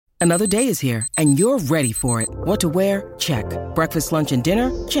Another day is here, and you're ready for it. What to wear? Check. Breakfast, lunch, and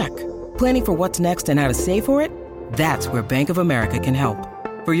dinner? Check. Planning for what's next and how to save for it? That's where Bank of America can help.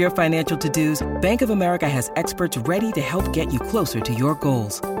 For your financial to-dos, Bank of America has experts ready to help get you closer to your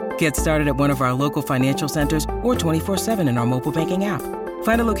goals. Get started at one of our local financial centers or 24/7 in our mobile banking app.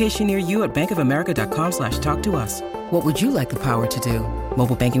 Find a location near you at bankofamerica.com/talktous. What would you like the power to do?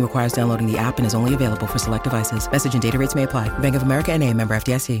 Mobile banking requires downloading the app and is only available for select devices. Message and data rates may apply. Bank of America N.A., member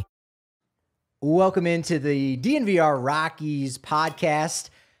FDIC. Welcome into the DNVR Rockies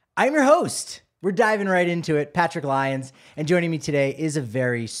podcast. I'm your host. We're diving right into it, Patrick Lyons, and joining me today is a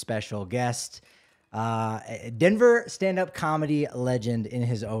very special guest, Denver stand-up comedy legend in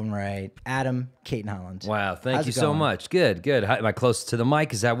his own right, Adam Cayton-Holland. Wow, thank you so much. Good. Hi, am I close to the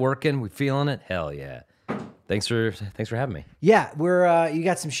mic? Is that working? We feeling it? Hell yeah. Thanks for having me. Yeah, we're you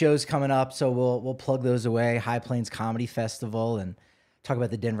got some shows coming up, so we'll plug those away. High Plains Comedy Festival and talk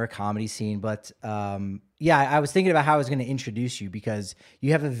about the Denver comedy scene. But yeah, I was thinking about how I was going to introduce you because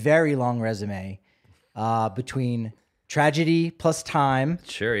you have a very long resume between tragedy plus time.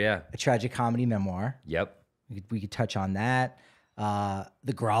 Sure, yeah. A tragic comedy memoir. Yep. We could touch on that.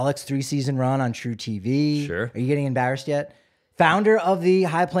 The Grawlix 3-season run on True TV. Sure. Are you getting embarrassed yet? Founder of the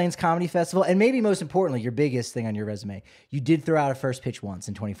High Plains Comedy Festival, and maybe most importantly, your biggest thing on your resume, you did throw out a first pitch once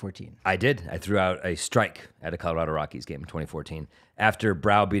in 2014. I did. I threw out a strike at a Colorado Rockies game in 2014 after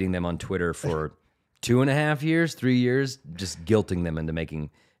browbeating them on Twitter for 2.5 years, 3 years, just guilting them into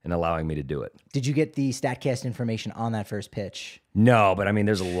making and allowing me to do it. Did you get the StatCast information on that first pitch? No, but I mean,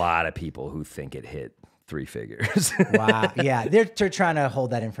 there's a lot of people who think it hit 3 figures. Wow. Yeah, they're trying to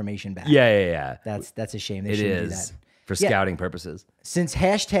hold that information back. Yeah. That's a shame. They It shouldn't do is. that. For scouting purposes. Since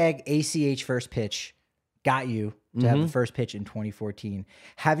hashtag ACH first pitch got you to have the first pitch in 2014,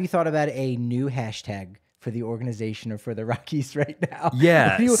 have you thought about a new hashtag for the organization or for the Rockies right now?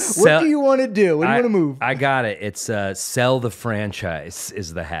 Yeah. What do you want to do? What do you want to move? I got it. It's sell the franchise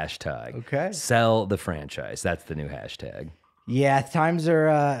is the hashtag. Okay. Sell the franchise. That's the new hashtag. Yeah, times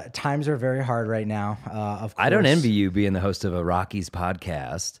are very hard right now. Of course. I don't envy you being the host of a Rockies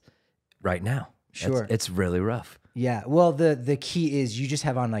podcast right now. Sure. It's really rough. Yeah, well, the key is you just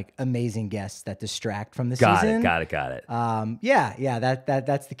have on like amazing guests that distract from the Got season. it. Yeah,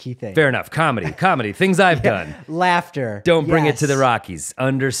 that's the key thing. Fair enough. Comedy, things I've done. Laughter. Don't bring it to the Yes. Rockies.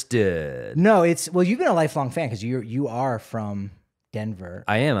 Understood. No, you've been a lifelong fan because you are from Denver.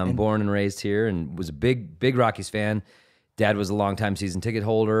 I am. I'm born and raised here and was a big Rockies fan. Dad was a longtime season ticket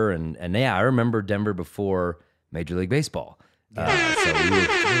holder, and yeah, I remember Denver before Major League Baseball. So we were when the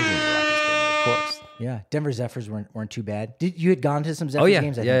Rockies came there, of course. Yeah, Denver Zephyrs weren't too bad. You had gone to some Zephyrs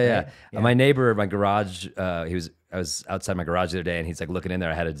games? I think, right? My neighbor, my garage, I was outside my garage the other day, and he's like looking in there.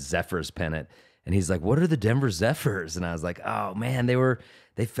 I had a Zephyrs pennant, and he's like, "What are the Denver Zephyrs?" And I was like, "Oh man,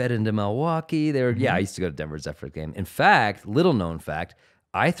 they fed into Milwaukee. They were I used to go to Denver Zephyrs game. In fact, little known fact,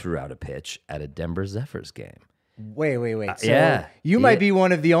 I threw out a pitch at a Denver Zephyrs game. Wait. So you might be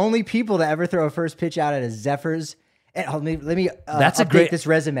one of the only people to ever throw a first pitch out at a Zephyrs. And let me That's update a great this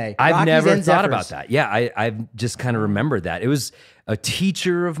resume. I've Rockies never and thought Zephyrs. about that. Yeah, I've just kind of remembered that. It was a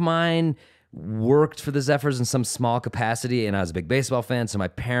teacher of mine worked for the Zephyrs in some small capacity, and I was a big baseball fan, so my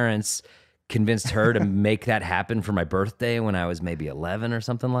parents convinced her to make that happen for my birthday when I was maybe 11 or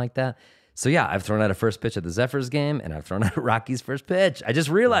something like that. So yeah, I've thrown out a first pitch at the Zephyrs game, and I've thrown out a Rockies first pitch. I just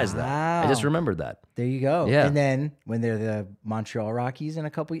realized that. I just remembered that. There you go. Yeah. And then when they're the Montreal Rockies in a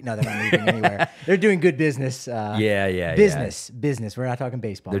couple no, they're not moving anywhere. They're doing good business. Business. We're not talking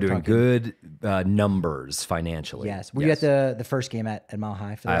baseball. They're doing good numbers financially. Yes. Were you at the first game at Mile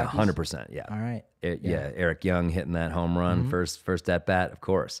High for the Rockies? 100%, yeah. All right. Eric Young hitting that home run, first at bat, of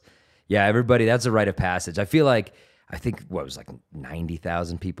course. Yeah, everybody, that's a rite of passage. I think what was like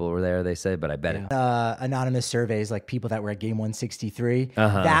 90,000 people were there, they said, but I bet it. Anonymous surveys, like people that were at game 163.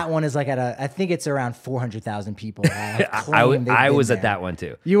 That one is like I think it's around 400,000 people. I was at that one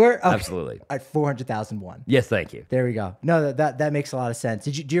too. You were? Okay. Absolutely. At 400,00001. Yes, thank you. There we go. No, that makes a lot of sense.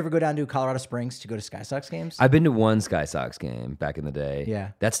 Do you ever go down to Colorado Springs to go to Sky Sox games? I've been to one Sky Sox game back in the day.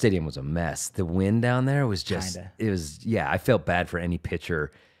 Yeah. That stadium was a mess. The wind down there was just, I felt bad for any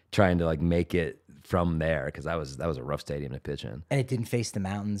pitcher trying to like make it from there because that was a rough stadium to pitch in. And it didn't face the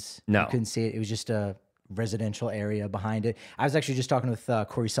mountains. No. You couldn't see it. It was just a residential area behind it. I was actually just talking with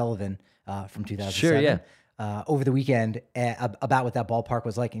Corey Sullivan from 2007 Sure, yeah. over the weekend about what that ballpark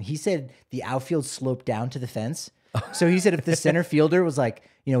was like. And he said the outfield sloped down to the fence. So he said if the center fielder was like,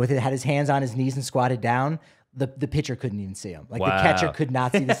 had his hands on his knees and squatted down, the pitcher couldn't even see him. Like Wow. the catcher could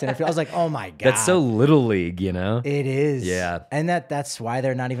not see the center field. I was like, oh my God. That's so little league, you know? It is. Yeah. And that's why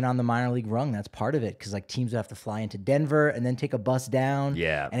they're not even on the minor league rung. That's part of it. Because like teams would have to fly into Denver and then take a bus down.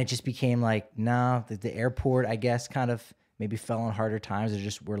 Yeah. And it just became like, no, the airport, I guess, kind of maybe fell on harder times. There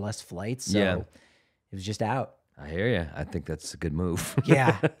just were less flights. So Yeah. it was just out. I hear you. I think that's a good move.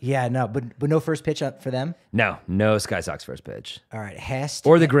 Yeah, no, but no first pitch up for them. No Sky Sox first pitch. All right, has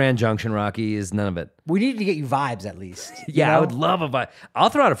Or the Grand Junction Rockies, none of it. we need to get you vibes at least. you Yeah, I know? would love a vibe. I'll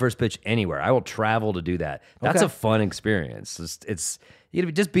throw out a first pitch anywhere. I will travel to do that. That's Okay. a fun experience. It's you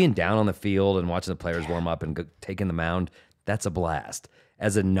know, just being down on the field and watching the players warm up and taking the mound. That's a blast.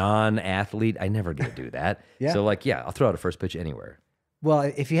 As a non-athlete, I never get to do that. Yeah. So I'll throw out a first pitch anywhere. Well,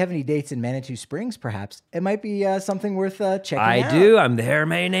 if you have any dates in Manitou Springs, perhaps it might be something worth checking out. I do. I'm there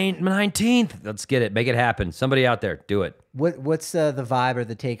May 19th. Let's get it. Make it happen. Somebody out there, do it. What's the vibe or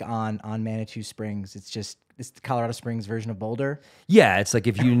the take on Manitou Springs? It's the Colorado Springs version of Boulder. Yeah, it's like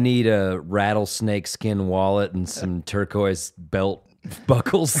if you need a rattlesnake skin wallet and some turquoise belt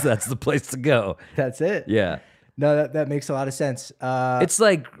buckles, that's the place to go. That's it. Yeah. No, that makes a lot of sense. It's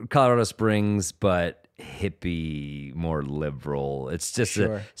like Colorado Springs, but hippie, more liberal. It's just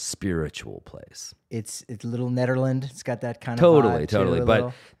Sure. a spiritual place. It's little Netherland. It's got that kind of Totally, vibe too, totally. a But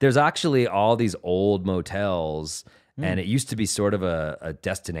little. there's actually all these old motels, and it used to be sort of a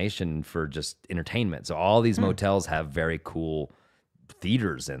destination for just entertainment. So all these motels have very cool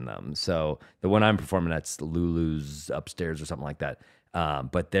theaters in them. So the one I'm performing at's Lulu's upstairs or something like that.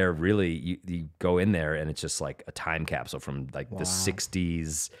 But they're really, you go in there and it's just like a time capsule from like the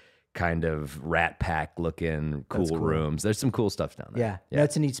 60s kind of Rat Pack looking cool rooms. There's some cool stuff down there. Yeah, no,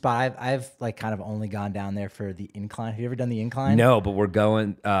 it's a neat spot. I've like kind of only gone down there for the incline. Have you ever done the incline? No, but we're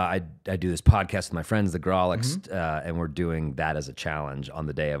going. I do this podcast with my friends, the Grawlix, and we're doing that as a challenge on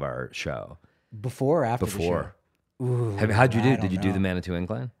the day of our show. Before or after the show? Before. How'd you do? I Did you don't do know. the Manitou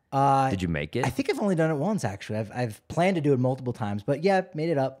Incline? Did you make it? I think I've only done it once actually. I've planned to do it multiple times, but yeah, made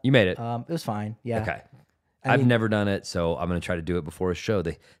it up. You made it. It was fine. Yeah. Okay. I I've mean- never done it, so I'm going to try to do it before a show.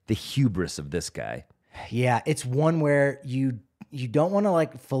 The hubris of this guy. Yeah, it's one where you don't want to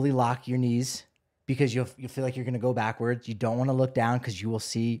like fully lock your knees because you'll feel like you're going to go backwards. You don't want to look down because you will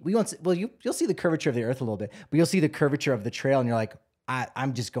see you'll see the curvature of the earth a little bit, but you'll see the curvature of the trail, and you're like,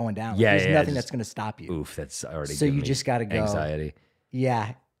 I'm just going down. Yeah, There's yeah, nothing just- that's going to stop you. Oof, that's already. So giving you me just gotta go. Anxiety.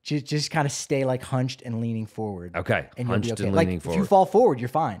 Yeah, just kind of stay like hunched and leaning forward. Okay, and you'll be hunched okay. and Like leaning if you forward. fall forward, you're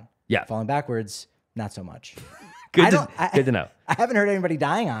fine. Yeah. Falling backwards, not so much. Good Good to know. I haven't heard anybody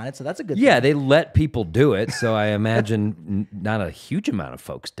dying on it, so that's a good Yeah, thing. they let people do it, so I imagine not a huge amount of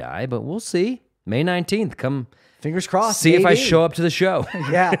folks die, but we'll see. May 19th, come Fingers crossed. see if I maybe. show up to the show.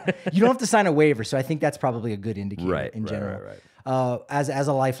 Yeah, you don't have to sign a waiver, so I think that's probably a good indicator in general. Right. As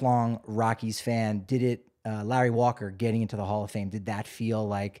a lifelong Rockies fan, Larry Walker getting into the Hall of Fame, did that feel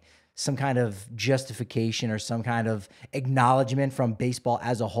like some kind of justification or some kind of acknowledgement from baseball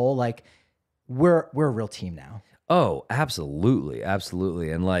as a whole? Like we're a real team now. Oh, absolutely,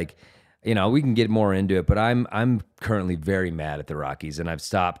 absolutely. And like, you know, we can get more into it, but I'm currently very mad at the Rockies, and I've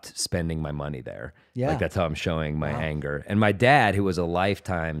stopped spending my money there. Yeah. Like that's how I'm showing my anger. And my dad, who was a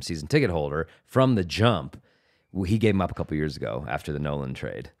lifetime season ticket holder from the jump, he gave them up a couple years ago after the Nolan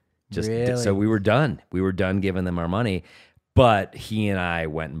trade. Really? So we were done. We were done giving them our money. But he and I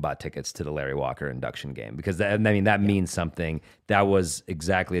went and bought tickets to the Larry Walker induction game because that means something. That was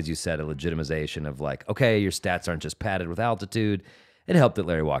exactly as you said, a legitimization of like, okay, your stats aren't just padded with altitude. It helped that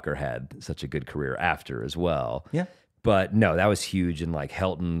Larry Walker had such a good career after as well. Yeah. But no, that was huge, and like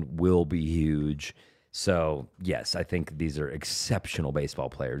Helton will be huge. So yes, I think these are exceptional baseball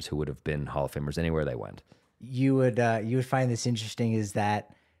players who would have been Hall of Famers anywhere they went. You would find this interesting is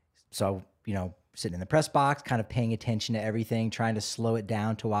that, so, you know, sitting in the press box, kind of paying attention to everything, trying to slow it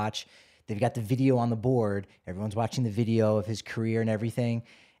down to watch. They've got the video on the board. Everyone's watching the video of his career and everything.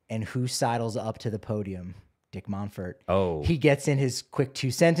 And who sidles up to the podium? Dick Monfort. Oh. He gets in his quick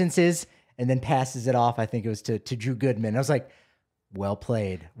 2 sentences and then passes it off. I think it was to Drew Goodman. I was like, well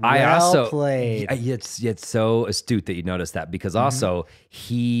played. Well played. It's so astute that you noticed that because also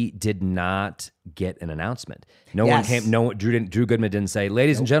he did not get an announcement. No one came. Drew Goodman didn't say,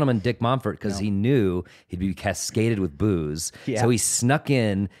 "Ladies and gentlemen, Dick Monfort," because he knew he'd be cascaded with booze. Yeah. So he snuck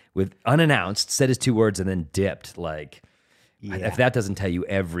in with unannounced, said his 2 words, and then dipped. Like, if that doesn't tell you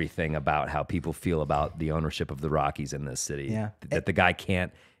everything about how people feel about the ownership of the Rockies in this city, that the guy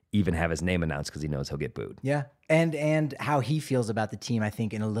can't even have his name announced because he knows he'll get booed. Yeah. And how he feels about the team, I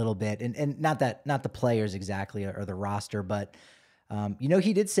think, in a little bit. And not the players exactly or the roster, but you know,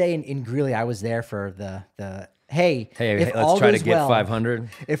 he did say in Greeley, I was there for the hey, if let's all try to goes get well, 500.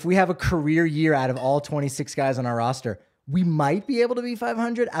 If we have a career year out of all 26 guys on our roster, we might be able to be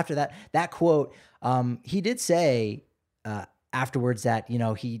 500 after that quote. He did say afterwards that,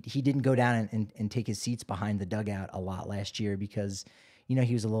 he didn't go down and take his seats behind the dugout a lot last year because,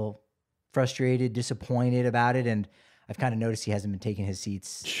 he was a little frustrated, disappointed about it. And I've kind of noticed he hasn't been taking his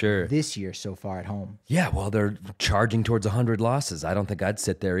seats this year so far at home. Yeah, well, they're charging towards 100 losses. I don't think I'd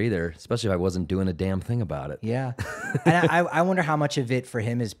sit there either, especially if I wasn't doing a damn thing about it. Yeah. And I wonder how much of it for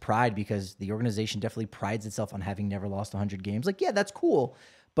him is pride, because the organization definitely prides itself on having never lost 100 games. Like, yeah, that's cool.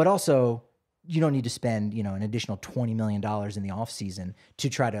 But also, you don't need to spend, an additional $20 million in the offseason to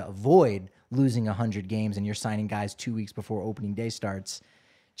try to avoid losing 100 games, and you're signing guys 2 weeks before opening day starts.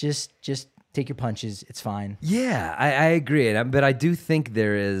 Just take your punches. It's fine. Yeah, I agree. But I do think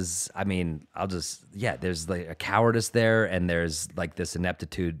there is, there's like a cowardice there, and there's like this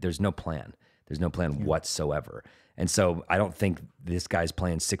ineptitude. There's no plan. There's no plan whatsoever. And so I don't think this guy's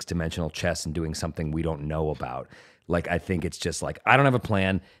playing 6-dimensional chess and doing something we don't know about. Like, I think it's just like, I don't have a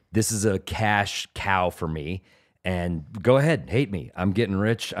plan. This is a cash cow for me. And go ahead, hate me. I'm getting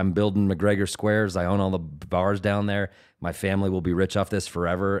rich. I'm building McGregor Squares. I own all the bars down there. My family will be rich off this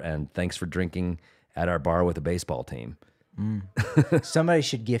forever. And thanks for drinking at our bar with a baseball team. Somebody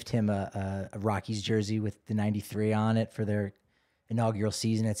should gift him a Rockies jersey with the 93 on it for their inaugural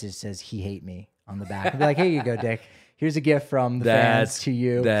season. It just says, "He hate me" on the back. I'd be like, here you go, Dick. Here's a gift from the fans to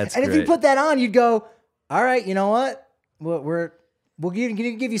you. That's and great. If you put that on, you'd go, all right, you know what? We'll give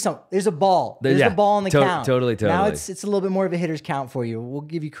you some. There's a ball. There's the ball on the count. Totally. Now it's a little bit more of a hitter's count for you. We'll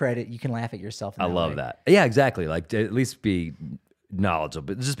give you credit. You can laugh at yourself. I love that. Yeah, exactly. Like, at least be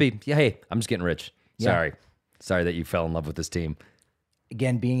knowledgeable. Just be, hey, I'm just getting rich. Sorry that you fell in love with this team.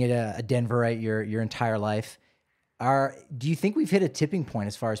 Again, being at a Denverite your entire life, do you think we've hit a tipping point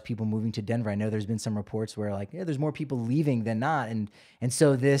as far as people moving to Denver? I know there's been some reports where there's more people leaving than not, and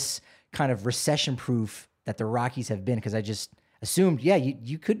so this kind of recession proof that the Rockies have been, because I just assumed,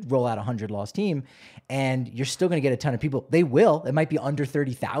 you could roll out a 100-loss team, and you're still going to get a ton of people. They will. It might be under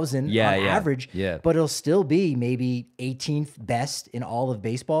 30,000 on average, but it'll still be maybe 18th best in all of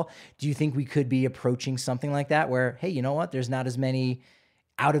baseball. Do you think we could be approaching something like that where, hey, you know what? There's not as many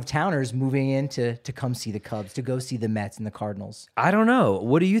out-of-towners moving in to come see the Cubs, to go see the Mets and the Cardinals? I don't know.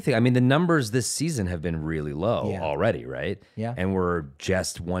 What do you think? I mean, the numbers this season have been really low already, right? Yeah. And we're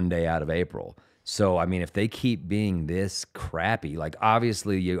just one day out of April. So, I mean, if they keep being this crappy, like,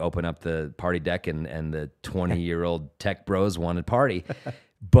 obviously you open up the party deck and the 20-year-old tech bros want to party,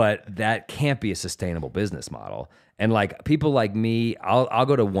 but that can't be a sustainable business model. And like, people like me, I'll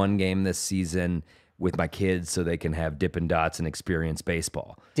go to one game this season with my kids so they can have Dippin' Dots and experience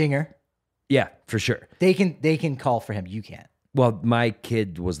baseball. Dinger. Yeah, for sure. They can call for him. You can't. Well, my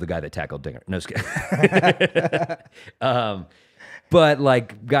kid was the guy that tackled Dinger. No, just kidding. But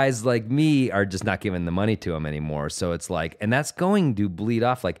like, guys like me are just not giving the money to him anymore. So it's like, and that's going to bleed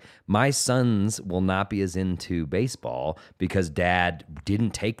off. Like, my sons will not be as into baseball because dad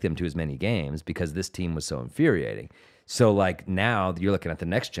didn't take them to as many games because this team was so infuriating. So like, now you're looking at the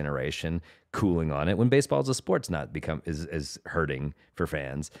next generation cooling on it when baseball as a sport's not is hurting for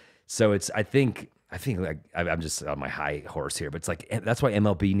fans. So it's, I think like, I'm just on my high horse here, but it's like, that's why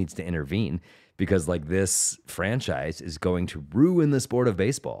MLB needs to intervene, because like, this franchise is going to ruin the sport of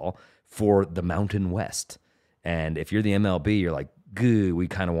baseball for the Mountain West. And if you're the MLB, you're like, goo, we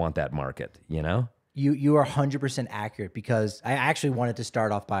kind of want that market, you know? You are 100% accurate, because I actually wanted to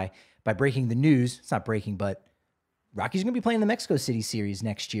start off by breaking the news. It's not breaking, but Rockies are going to be playing the Mexico City series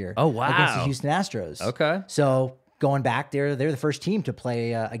next year. Oh, wow. Against the Houston Astros. Okay. So going back, they're the first team to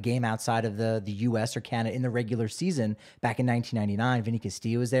play a game outside of the U.S. or Canada in the regular season back in 1999. Vinny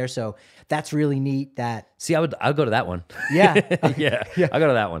Castillo was there. So that's really neat. I'll go to that one. Yeah. yeah. I'll go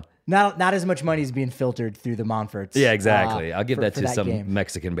to that one. Not as much money is being filtered through the Monforts. Yeah, exactly. I'll give that to some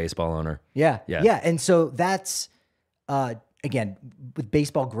Mexican baseball owner. Yeah. And so that's, again, with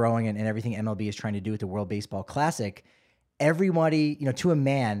baseball growing and everything MLB is trying to do with the World Baseball Classic, everybody, to a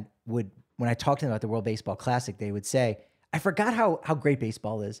man when I talked to them about the World Baseball Classic, they would say, I forgot how great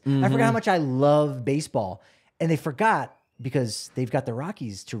baseball is. I forgot how much I love baseball. And they forgot because they've got the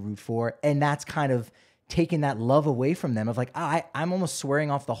Rockies to root for. And that's kind of taken that love away from them of like, I'm almost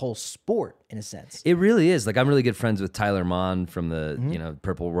swearing off the whole sport in a sense. It really is. Like, I'm really good friends with Tyler Mon from the,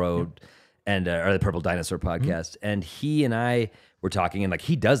 Purple Road and or the Purple Dinosaur podcast. And he and I were talking, and like,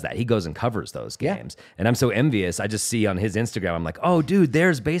 he does that. He goes and covers those games. Yeah. And I'm so envious. I just see on his Instagram, I'm like, oh, dude,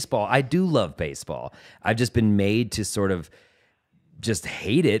 there's baseball. I do love baseball. I've just been made to sort of just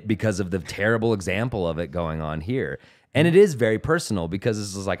hate it because of the terrible example of it going on here. And it is very personal because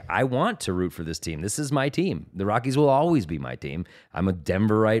this is like, I want to root for this team. This is my team. The Rockies will always be my team. I'm a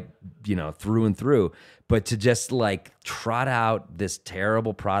Denverite, through and through. But to just like trot out this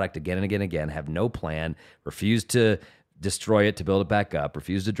terrible product again and again and again, have no plan, refuse to destroy it to build it back up,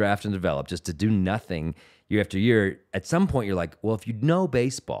 refuse to draft and develop, just to do nothing year after year, at some point you're like, well, if you know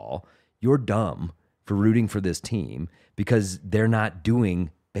baseball, you're dumb for rooting for this team because they're not doing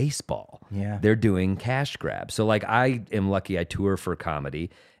baseball. Yeah. They're doing cash grabs. So like I am lucky I tour for comedy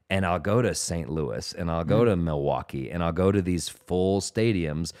and I'll go to St. Louis and I'll go to Milwaukee and I'll go to these full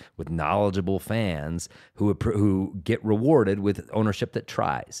stadiums with knowledgeable fans who get rewarded with ownership that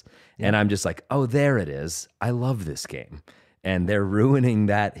tries. Yeah. And I'm just like, oh, there it is. I love this game. And they're ruining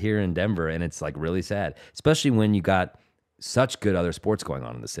that here in Denver. And it's like really sad, especially when you got such good other sports going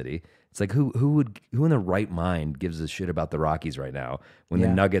on in the city. It's like who in the right mind gives a shit about the Rockies right now when the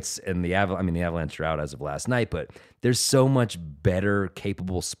Nuggets and the Avalanche are out as of last night, but there's so much better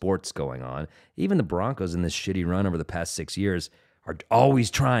capable sports going on. Even the Broncos in this shitty run over the past 6 years are always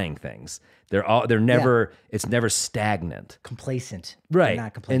trying things. They're never it's never stagnant. Complacent. Right. They're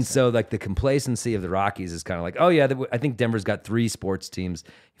not complacent. And so like the complacency of the Rockies is kind of like, oh yeah, I think Denver's got 3 sports teams,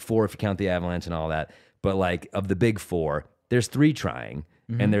 4 if you count the Avalanche and all that. But like of the big 4, there's 3 trying.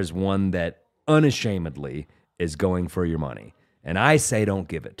 And there's one that unashamedly is going for your money. And I say don't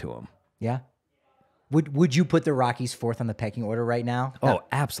give it to them. Yeah. Would you put the Rockies 4th on the pecking order right now? Oh,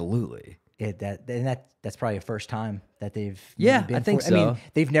 absolutely. That's probably a first time that they've been. I think so. I mean,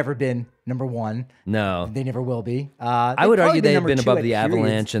 they've never been number 1. No. They never will be. I would argue they've been above the periods.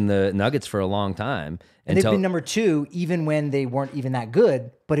 Avalanche and the Nuggets for a long time. And they've been number 2 even when they weren't even that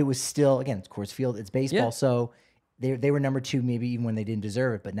good, but it was still, again, it's Coors Field, it's baseball, so they were number 2 maybe even when they didn't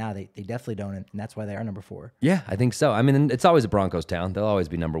deserve it, but now they definitely don't, and that's why they are number 4. Yeah, I think so. I mean, it's always a Broncos town. They'll always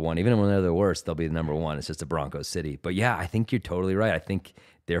be number 1. Even when they're the worst, they'll be the number 1. It's just a Broncos city. But yeah, I think you're totally right. I think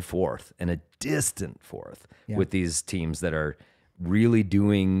they're 4th, and a distant 4th with these teams that are really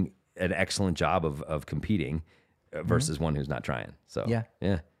doing an excellent job of competing versus one who's not trying. So yeah.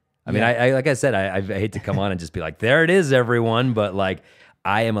 I mean, I like I said, I hate to come on and just be like, there it is, everyone. But like,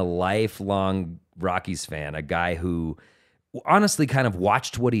 I am a lifelong Rockies fan, a guy who honestly kind of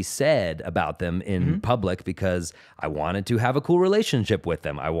watched what he said about them in public because I wanted to have a cool relationship with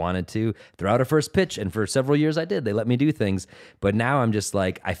them. I wanted to throw out a first pitch, and for several years I did. They let me do things. But now I'm just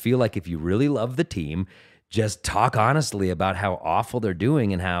like, I feel like if you really love the team, just talk honestly about how awful they're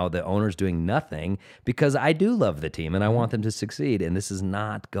doing and how the owner's doing nothing, because I do love the team and I want them to succeed, and this is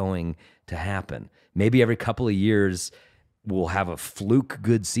not going to happen. Maybe every couple of years we'll have a fluke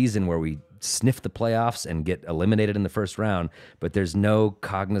good season where we sniff the playoffs and get eliminated in the first round, but there's no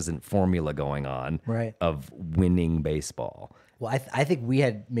cognizant formula going on of winning baseball. Well, I think we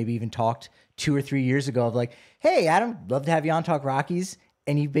had maybe even talked 2 or 3 years ago of like, hey, Adam, love to have you on Talk Rockies.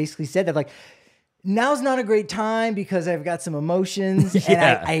 And you basically said that like, now's not a great time because I've got some emotions and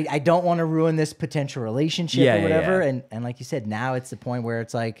I don't want to ruin this potential relationship or whatever. And like you said, now it's the point where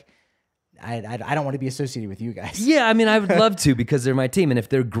it's like, I don't want to be associated with you guys. Yeah, I mean, I would love to because they're my team. And if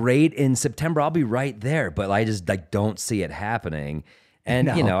they're great in September, I'll be right there. But I just like don't see it happening. And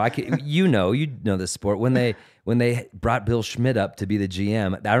you know this sport. When they brought Bill Schmidt up to be the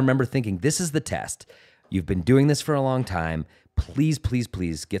GM, I remember thinking, this is the test. You've been doing this for a long time. Please, please,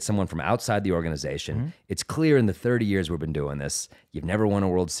 please get someone from outside the organization. Mm-hmm. It's clear in the 30 years we've been doing this, you've never won a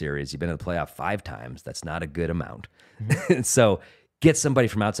World Series. You've been in the playoff 5 times. That's not a good amount. Mm-hmm. So get somebody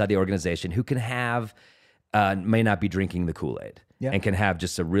from outside the organization who can have, may not be drinking the Kool-Aid and can have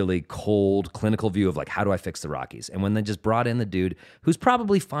just a really cold clinical view of like, how do I fix the Rockies? And when they just brought in the dude who's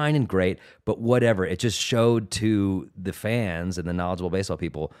probably fine and great, but whatever, it just showed to the fans and the knowledgeable baseball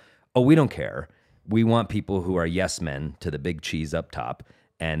people, oh, we don't care. We want people who are yes men to the big cheese up top,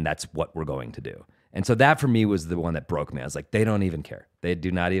 and that's what we're going to do. And so that for me was the one that broke me. I was like, they don't even care. They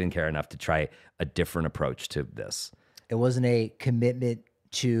do not even care enough to try a different approach to this. It wasn't a commitment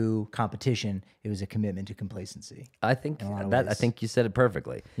to competition. It was a commitment to complacency. I think I think you said it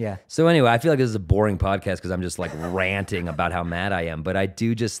perfectly. Yeah. So anyway, I feel like this is a boring podcast because I'm just like ranting about how mad I am. But I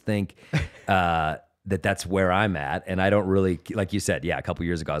do just think that's where I'm at. And I don't really, like you said, a couple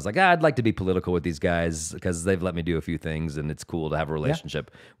years ago, I was like, I'd like to be political with these guys because they've let me do a few things and it's cool to have a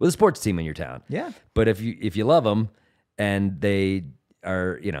relationship with a sports team in your town. Yeah. But if you love them and they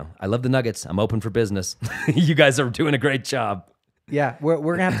are, I love the Nuggets. I'm open for business. You guys are doing a great job. Yeah, we're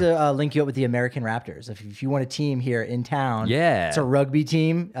going to have to link you up with the American Raptors. If you want a team here in town, it's a rugby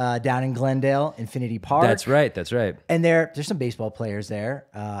team down in Glendale, Infinity Park. That's right. And there's some baseball players there,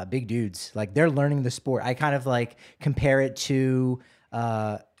 big dudes. Like, they're learning the sport. I kind of like compare it to,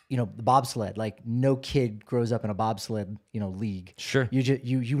 the bobsled. Like no kid grows up in a bobsled, league. Sure.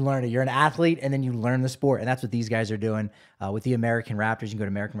 You learn it. You're an athlete, and then you learn the sport, and that's what these guys are doing with the American Raptors. You can go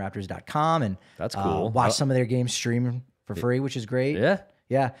to AmericanRaptors.com and that's cool. Watch some of their games stream for free, which is great.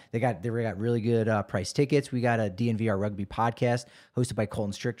 Yeah. They got really good price tickets. We got a DNVR rugby podcast hosted by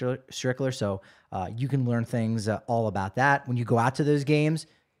Colton Strickler, so you can learn things all about that. When you go out to those games,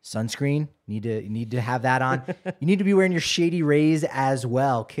 sunscreen, you need to have that on. You need to be wearing your Shady Rays as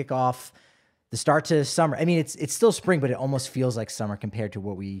well. Kick off the start to summer. I mean, it's still spring, but it almost feels like summer compared to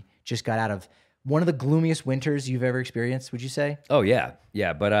what we just got out of. One of the gloomiest winters you've ever experienced, would you say? Oh yeah.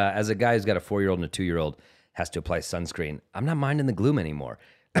 But as a guy who's got a 4-year-old and a 2-year-old, has to apply sunscreen, I'm not minding the gloom anymore.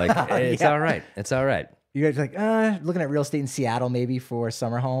 Like it's all right. It's all right. You guys are like, looking at real estate in Seattle maybe for a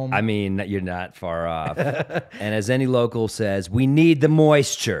summer home. I mean, you're not far off. And as any local says, we need the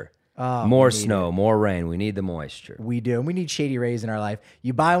moisture. More snow, more rain. We need the moisture. We do. And we need Shady Rays in our life.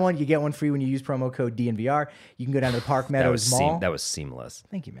 You buy one, you get one free when you use promo code DNVR. You can go down to the Park Meadows Mall. That was seamless.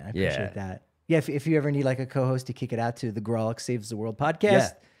 Thank you, man. I appreciate that. Yeah, if you ever need like a co-host to kick it out to the Grawlix Saves the World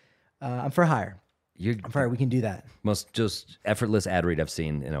podcast, I'm for hire. I'm for hire. We can do that. Most just effortless ad read I've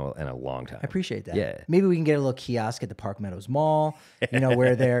seen in a long time. I appreciate that. Yeah. Maybe we can get a little kiosk at the Park Meadows Mall,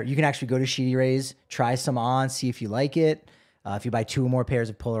 where you can actually go to Shady Rays, try some on, see if you like it. If you buy 2 or more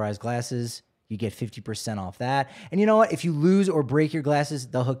pairs of polarized glasses, you get 50% off that. And you know what? If you lose or break your glasses,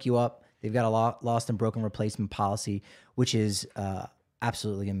 they'll hook you up. They've got a lost and broken replacement policy, which is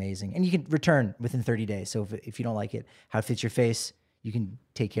absolutely amazing. And you can return within 30 days. So if you don't like it, how it fits your face, you can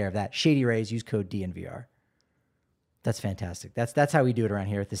take care of that. Shady Rays, use code DNVR. That's fantastic. That's how we do it around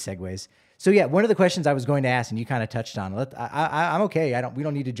here at the Segways. So yeah, one of the questions I was going to ask, and you kind of touched on it. I'm okay. We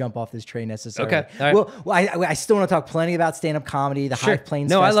don't need to jump off this train necessarily. Okay. All right. Well, I still want to talk plenty about stand-up comedy, the High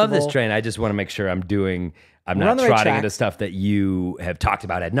Plains Festival. I love this train. I just want to make sure I'm not trotting into stuff that you have talked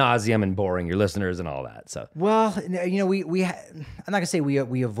about ad nauseum and boring your listeners and all that. So, well, I'm not gonna say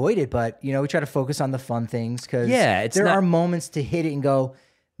we avoid it, but we try to focus on the fun things because there are moments to hit it and go,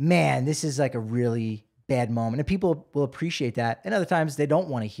 man, this is like a really bad moment, and people will appreciate that. And other times they don't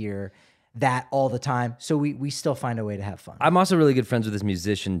want to hear that all the time. So we still find a way to have fun. I'm also really good friends with this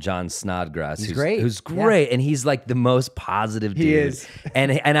musician, John Snodgrass. Who's great. Yeah. And he's like the most positive dude. He is.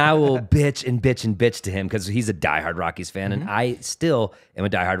 And I will bitch and bitch and bitch to him because he's a diehard Rockies fan. And I still am a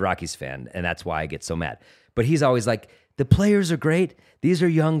diehard Rockies fan. And that's why I get so mad. But he's always like, the players are great. These are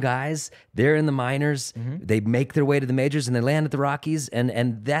young guys. They're in the minors. They make their way to the majors and they land at the Rockies.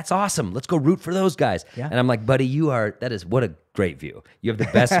 And that's awesome. Let's go root for those guys. Yeah. And I'm like, buddy, what a great view. You have the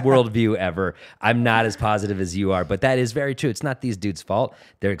best world view ever. I'm not as positive as you are, but that is very true. It's not these dudes' fault.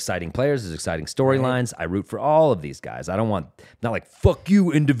 They're exciting players. There's exciting storylines. I root for all of these guys. Not like, fuck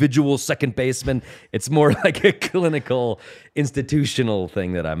you, individual second baseman. It's more like a clinical, institutional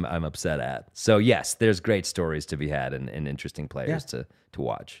thing that I'm upset at. So yes, there's great stories to be had and interesting players to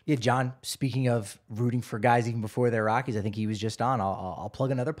watch. Yeah, John, speaking of rooting for guys even before they're Rockies, I think he was just on. I'll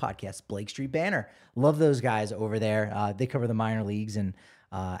plug another podcast, Blake Street Banner. Love those guys over there. They cover the minor leagues, and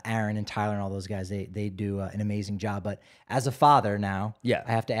Aaron and Tyler and all those guys, they do an amazing job. But as a father now,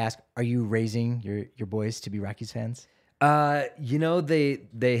 I have to ask, are you raising your boys to be Rockies fans?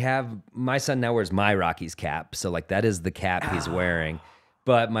 They have, my son now wears my Rockies cap. So like that is the cap he's wearing.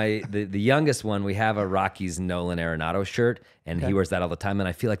 But the youngest one, we have a Rockies Nolan Arenado shirt, and he wears that all the time. And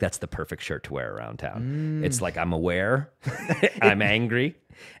I feel like that's the perfect shirt to wear around town. It's like I'm aware, I'm angry,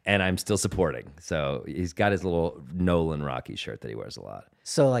 and I'm still supporting. So he's got his little Nolan Rockies shirt that he wears a lot.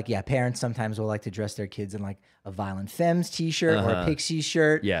 So like, parents sometimes will like to dress their kids in like a Violent Femmes t-shirt or a Pixies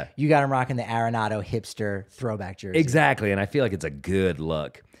shirt. Yeah. You got them rocking the Arenado hipster throwback jersey. Exactly, and I feel like it's a good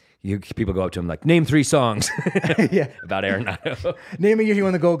look. People go up to him like, name 3 songs about Arenado. Name a year he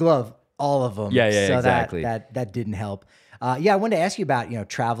won the Gold Glove. All of them. Yeah, so exactly. That didn't help. I wanted to ask you about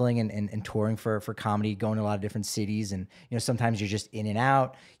traveling and touring for comedy, going to a lot of different cities, and sometimes you're just in and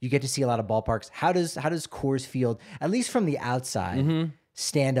out. You get to see a lot of ballparks. How does Coors Field, at least from the outside,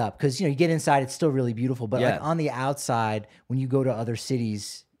 stand up? Because you get inside, it's still really beautiful, but like on the outside, when you go to other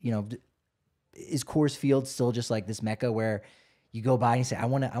cities, is Coors Field still just like this mecca where you go by and you say, I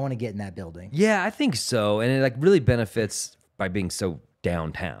want to get in that building? Yeah, I think so. And it like really benefits by being so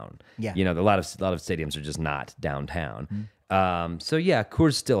downtown. Yeah. A lot of stadiums are just not downtown. So yeah,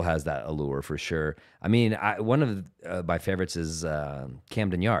 Coors still has that allure for sure. I mean, one of my favorites is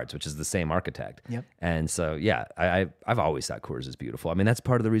Camden Yards, which is the same architect. Yep. And so yeah, I've always thought Coors is beautiful. I mean, that's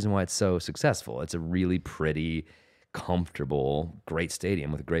part of the reason why it's so successful. It's a really pretty, comfortable, great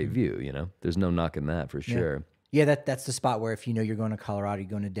stadium with a great view. There's no knocking that for sure. Yeah, that's the spot where if you're going to Colorado, you're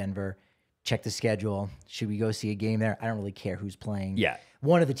going to Denver, check the schedule. Should we go see a game there? I don't really care who's playing. Yeah.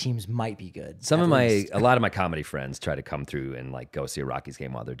 One of the teams might be good. A lot of my comedy friends try to come through and like go see a Rockies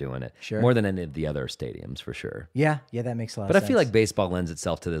game while they're doing it. Sure. More than any of the other stadiums, for sure. Yeah, that makes a lot of But sense. I feel like baseball lends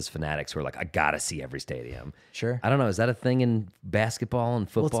itself to those fanatics who are like, I gotta see every stadium. Sure. I don't know. Is that a thing in basketball and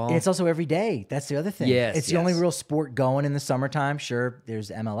football? Well, it's also every day. That's the other thing. Yes, it's the only real sport going in the summertime. Sure, there's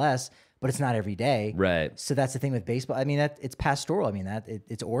MLS, but it's not every day. Right. So that's the thing with baseball. I mean, it's pastoral. I mean,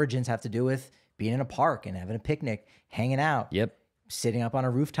 its origins have to do with being in a park and having a picnic, hanging out. Yep. Sitting up on a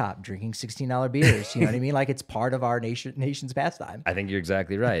rooftop, drinking $16 beers. You know what I mean? Like, it's part of our nation's pastime. I think you're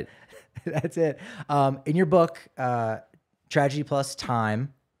exactly right. That's it. In your book, Tragedy Plus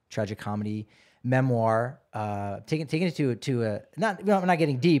Time, tragic comedy memoir, taking it to a not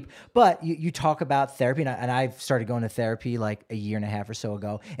getting deep, but you talk about therapy, and I've started going to therapy like a year and a half or so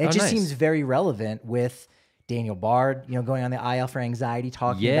ago. And it just seems very relevant with Daniel Bard, going on the IL for anxiety,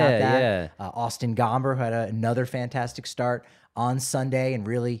 talking about that. Yeah. Austin Gomber, who had another fantastic start on Sunday, and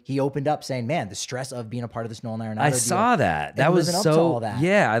really he opened up saying, man, the stress of being a part of this Nolan Arenado I deal, saw that. That was living up to all that.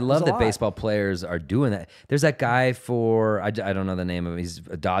 Yeah, I love that lot. baseball players are doing that. There's that guy I don't know the name of him. He's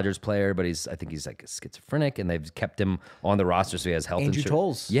a Dodgers player, but I think he's like schizophrenic, and they've kept him on the roster so he has health Andrew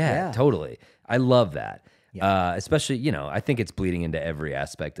insurance. Tolles. Yeah, totally. I love that. Yeah. Especially, I think it's bleeding into every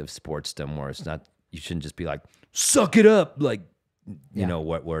aspect of sportsdom where it's not, you shouldn't just be like, suck it up, like, you know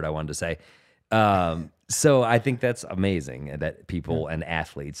what word I wanted to say. So I think that's amazing that people and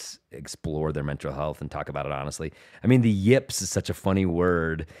athletes explore their mental health and talk about it honestly. I mean, the yips is such a funny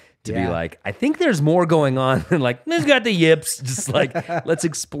word to be like, I think there's more going on than like, who's got the yips? Just like, let's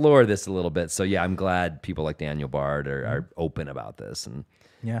explore this a little bit. So yeah, I'm glad people like Daniel Bard are open about this, and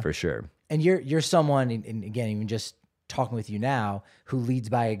for sure. And you're someone, and again, even just talking with you now, who leads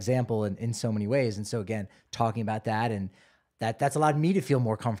by example in so many ways. And so again, talking about that, and that's allowed me to feel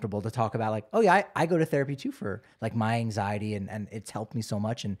more comfortable to talk about like, oh yeah, I go to therapy too for like my anxiety, and it's helped me so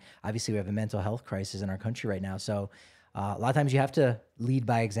much. And obviously we have a mental health crisis in our country right now. So a lot of times you have to lead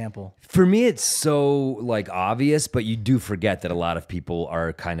by example. For me, it's so like obvious, but you do forget that a lot of people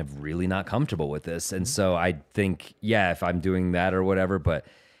are kind of really not comfortable with this. And so I think, yeah, if I'm doing that or whatever, but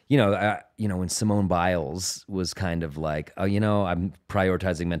when Simone Biles was kind of like, oh, I'm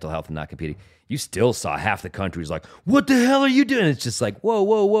prioritizing mental health and not competing, you still saw half the country's like, what the hell are you doing? It's just like, whoa,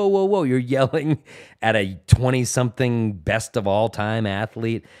 whoa, whoa, whoa, whoa. You're yelling at a 20-something best of all time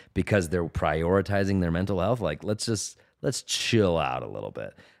athlete because they're prioritizing their mental health. Like, let's chill out a little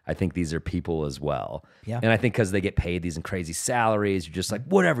bit. I think these are people as well. Yeah. And I think because they get paid these crazy salaries, you're just like,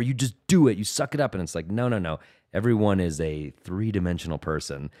 whatever, you just do it. You suck it up. And it's like, no. Everyone is a three-dimensional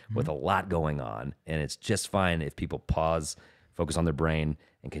person with a lot going on. And it's just fine if people pause, focus on their brain,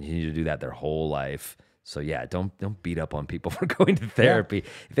 and continue to do that their whole life. So yeah, don't beat up on people for going to therapy.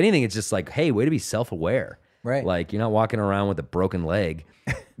 Yeah. If anything, it's just like, hey, way to be self-aware. Right. Like, you're not walking around with a broken leg.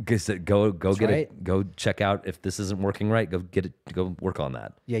 Go check out if this isn't working right. Go work on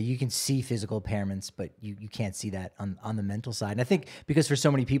that. Yeah, you can see physical impairments, but you can't see that on the mental side. And I think because for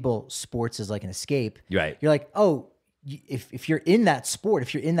so many people, sports is like an escape. Right. You're like, oh, if you're in that sport,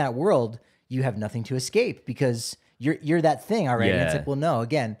 if you're in that world, you have nothing to escape because you're that thing already. Yeah. And it's like, well, no,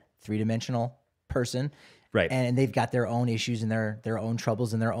 again, three-dimensional person. Right. And they've got their own issues and their own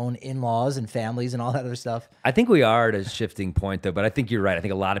troubles and their own in-laws and families and all that other stuff. I think we are at a shifting point, though, but I think you're right. I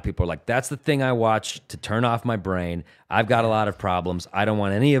think a lot of people are like, that's the thing I watch to turn off my brain. I've got a lot of problems. I don't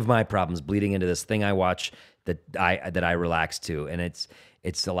want any of my problems bleeding into this thing I watch that I relax to. And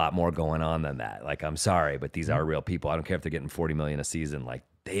it's a lot more going on than that. Like, I'm sorry, but these are real people. I don't care if they're getting $40 million a season. Like,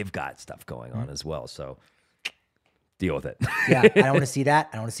 they've got stuff going on as well. So deal with it. Yeah, I don't want to see that.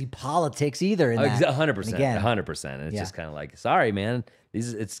 I don't want to see politics either. 100%. 100%. And it's just kind of like, sorry, man.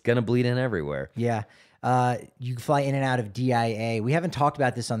 It's going to bleed in everywhere. Yeah. You fly in and out of DIA. We haven't talked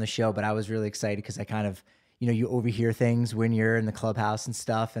about this on the show, but I was really excited because I kind of, you overhear things when you're in the clubhouse and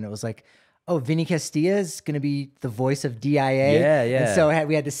stuff. And it was like, oh, Vinny Castilla is going to be the voice of DIA. Yeah. And so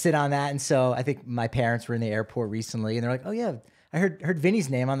we had to sit on that. And so I think my parents were in the airport recently and they're like, oh yeah, I heard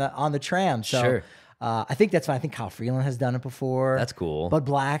Vinny's name on the tram. So sure. I think that's fine. I think Kyle Freeland has done it before. That's cool. Bud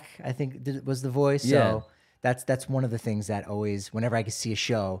Black, I think, was the voice. Yeah. So that's one of the things that always, whenever I can see a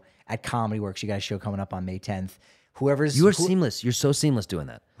show at Comedy Works, you got a show coming up on May 10th. You're seamless. You're so seamless doing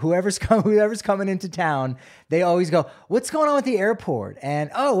that. Whoever's coming into town, they always go, what's going on with the airport? And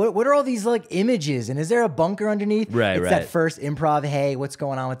what are all these like images? And is there a bunker underneath? Right. It's that first improv. Hey, what's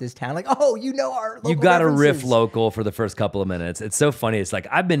going on with this town? Like, our local you got to riff local for the first couple of minutes. It's so funny. It's like,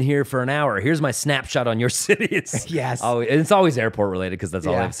 I've been here for an hour. Here's my snapshot on your city. It's always airport related because that's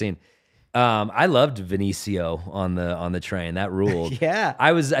all I've seen. I loved Vinicio on the train. That ruled. Yeah.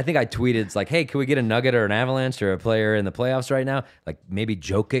 I think I tweeted, it's like, hey, can we get a Nugget or an Avalanche or a player in the playoffs right now? Like maybe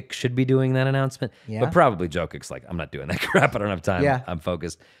Jokic should be doing that announcement. Yeah. But probably Jokic's like, I'm not doing that crap. I don't have time. Yeah. I'm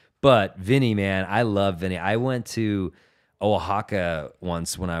focused. But Vinny, man, I love Vinny. I went to Oaxaca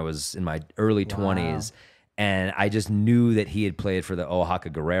once when I was in my early 20s. And I just knew that he had played for the Oaxaca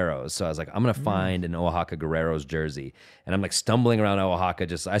Guerreros. So I was like, I'm going to find an Oaxaca Guerreros jersey. And I'm like stumbling around Oaxaca.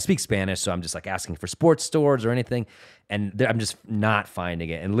 I speak Spanish, so I'm just like asking for sports stores or anything. And I'm just not finding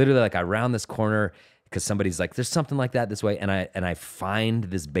it. And literally like I round this corner because somebody's like, there's something like that this way. And I find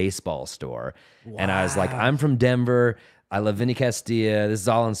this baseball store. Wow. And I was like, I'm from Denver. I love Vinny Castilla. This is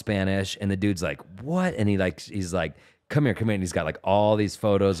all in Spanish. And the dude's like, what? And he's like, come here. And he's got like all these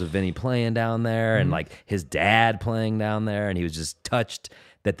photos of Vinny playing down there and like his dad playing down there. And he was just touched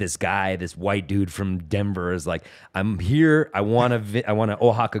that this guy, this white dude from Denver is like, I'm here. I want an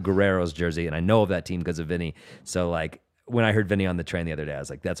Oaxaca Guerreros jersey. And I know of that team because of Vinny. So like when I heard Vinny on the train the other day, I was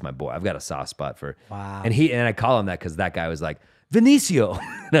like, that's my boy. I've got a soft spot for. Wow. And I call him that because that guy was like, Vinicio.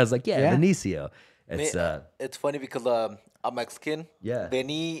 And I was like, yeah. Vinicio. It's funny because I'm Mexican. Yeah.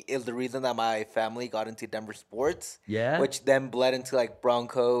 Vinny is the reason that my family got into Denver sports. Yeah. Which then bled into like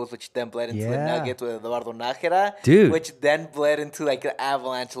Broncos, which then bled into the Nuggets with Eduardo Nájera. Dude. Which then bled into like the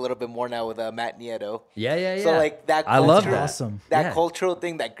Avalanche a little bit more now with Matt Nieto. Yeah. So like that culture, I love that. Awesome. That cultural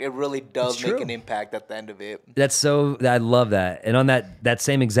thing, that it really does make an impact at the end of it. I love that. And on that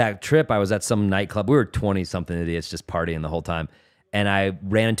same exact trip, I was at some nightclub. We were 20-something idiots just partying the whole time. And I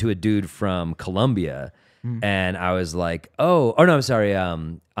ran into a dude from Colombia. And I was like, no, I'm sorry.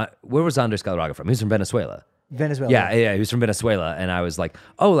 Where was Andres Galarraga from? He was from Venezuela. Yeah, he was from Venezuela. And I was like,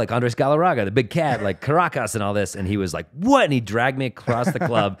 oh, like Andres Galarraga, the big cat, like Caracas and all this. And he was like, what? And he dragged me across the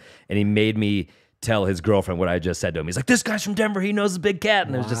club and he made me tell his girlfriend what I just said to him. He's like, this guy's from Denver. He knows the big cat.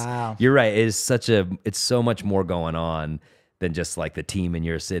 And it was just, you're right. It's so much more going on than just like the team in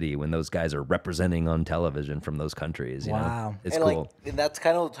your city when those guys are representing on television from those countries. You know? It's and cool. Like, and that's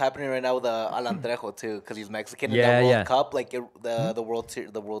kind of what's happening right now with Alan Trejo too, because he's Mexican. And the World Cup, like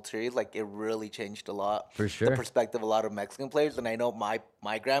the World Series, like it really changed a lot. For sure. The perspective of a lot of Mexican players, and I know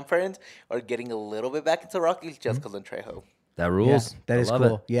my grandparents are getting a little bit back into Rockies just because of Trejo. That rules. Yeah, that is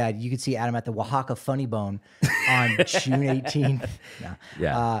cool. It. Yeah, you could see Adam at the Oaxaca Funny Bone on June 18th. No.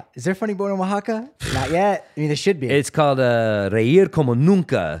 Yeah. Is there Funny Bone in Oaxaca? Not yet. I mean, there should be. It's called Reír como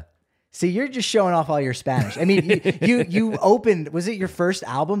nunca. See, you're just showing off all your Spanish. I mean, you opened, was it your first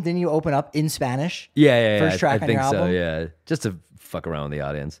album? Didn't you open up in Spanish? Yeah. First track I on think your album? so, yeah. Just to fuck around with the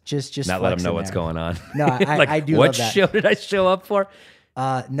audience. Just not let them know flexing what's there. going on. No, I do what love that. show did I show up for?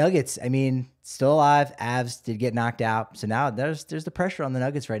 Nuggets, I mean, still alive. Avs did get knocked out. So now there's the pressure on the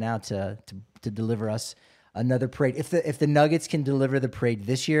Nuggets right now to deliver us another parade. If the Nuggets can deliver the parade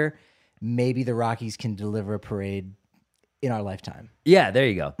this year, maybe the Rockies can deliver a parade in our lifetime. Yeah, there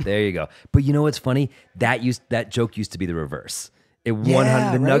you go. But you know what's funny? That joke used to be the reverse.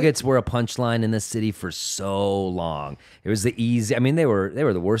 The Nuggets were a punchline in the city for so long. It was the easy. I mean, they were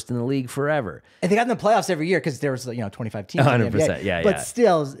the worst in the league forever. And they got in the playoffs every year because there was 25 teams. 100%. Yeah. But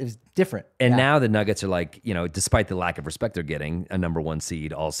still, it was different. And now the Nuggets are like, despite the lack of respect they're getting, a number one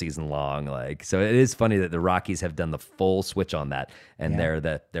seed all season long. Like, so it is funny that the Rockies have done the full switch on that, and they're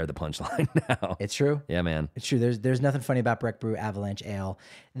the punchline now. It's true. Yeah, man. It's true. There's nothing funny about Breck Brew Avalanche Ale.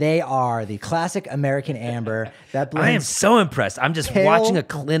 They are the classic American amber that blends. I am so impressed. I'm just watching a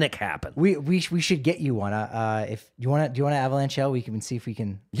clinic happen. We should get you one. If do you want an Avalanche Ale, we can see if we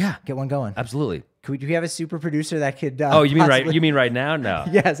can get one going. Absolutely. Do we have a super producer that could? You mean right now? No.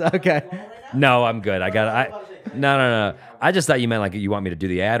 Yes. Okay. No, I'm good. No. I just thought you meant like you want me to do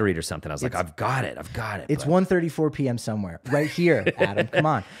the ad read or something. I was like, I've got it. It's 1:34 p.m. somewhere right here, Adam. Come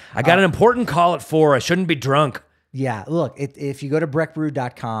on. I got an important call at 4. I shouldn't be drunk. Yeah. Look, if you go to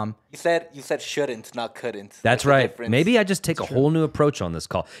breckbrew.com. You said shouldn't, not couldn't. That's right. Maybe I just take a whole new approach on this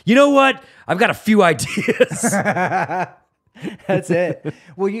call. You know what? I've got a few ideas. That's it.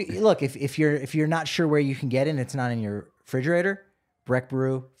 Well, look, if you're not sure where you can get it and it's not in your refrigerator, Breck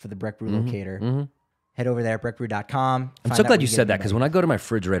Brew for the Breck Brew locator. Head over there, breckbrew.com. I'm so glad you said that, because when I go to my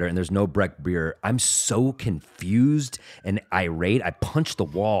refrigerator and there's no Breck beer, I'm so confused and irate. I punch the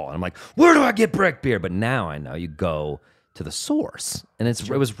wall and I'm like, where do I get Breck beer? But now I know you go to the source, and it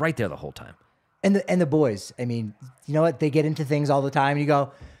was right there the whole time. And the boys, I mean, you know what? They get into things all the time. And you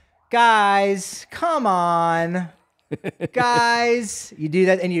go, guys, come on. Guys, you do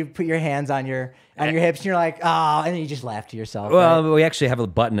that and you put your hands on your hips and you're like, oh, and then you just laugh to yourself. Well, right? we actually have a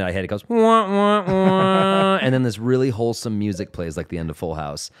button in our head. It goes, wah, wah, wah, and then this really wholesome music plays like the end of Full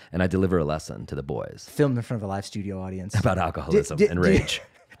House, and I deliver a lesson to the boys. Filmed in front of a live studio audience. About alcoholism and rage.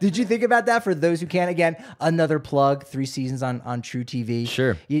 Did you think about that for those who can? Again, another plug, 3 seasons on True TV.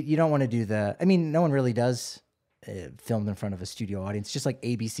 Sure. You don't want to do no one really does filmed in front of a studio audience, just like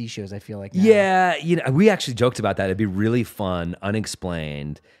ABC shows, I feel like now. Yeah, we actually joked about that. It'd be really fun,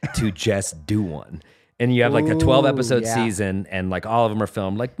 unexplained, to just do one. And you have like a 12-episode season, and like all of them are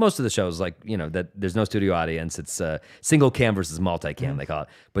filmed. Like most of the shows, like, that there's no studio audience. It's single cam versus multicam, they call it.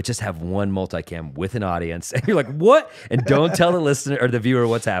 But just have one multicam with an audience. And you're like, what? And don't tell the listener or the viewer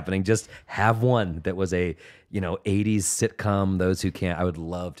what's happening. Just have one that was a, 80s sitcom, those who can't. I would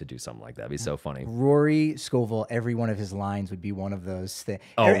love to do something like that. It'd be so funny. Rory Scovel, every one of his lines would be one of those things.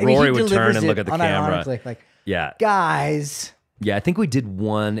 Oh, Rory would turn and look at the camera. Like, yeah. Guys. Yeah, I think we did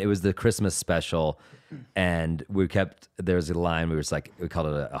one. It was the Christmas special. And there was a line, we called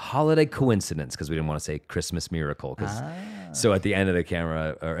it a holiday coincidence because we didn't want to say Christmas miracle. So at the end of the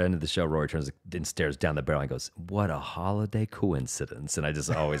camera, or end of the show, Rory turns and stares down the barrel and goes, what a holiday coincidence. And I just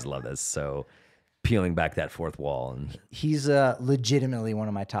always love this. So peeling back that fourth wall. And he's legitimately one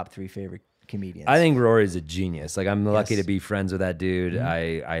of my top 3 favorite comedians. I think Rory's a genius. Like, I'm lucky to be friends with that dude.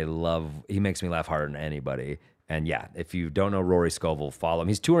 He makes me laugh harder than anybody. And yeah, if you don't know Rory Scovel, follow him.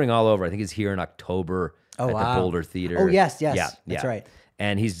 He's touring all over. I think he's here in October at the Boulder Theater. Oh, yes. That's right.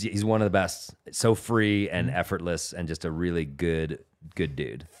 And he's one of the best. So free and effortless, and just a really good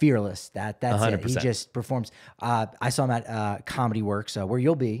dude. Fearless. That's 100%. It. He just performs. I saw him at Comedy Works, where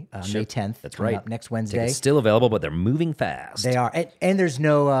you'll be May 10th. That's right. Up next Wednesday. It's still available, but they're moving fast. They are. And there's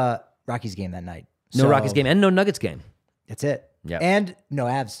no Rockies game that night. No Rockies game and no Nuggets game. That's it. Yeah. And no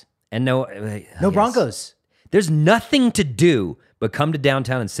Avs. And no Broncos. There's nothing to do but come to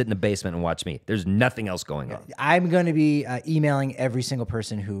downtown and sit in the basement and watch me. There's nothing else going on. I'm going to be emailing every single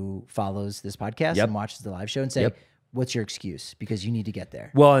person who follows this podcast and watches the live show and say, what's your excuse? Because you need to get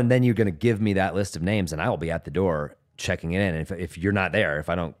there. Well, and then you're going to give me that list of names, and I will be at the door checking it in. And if you're not there, if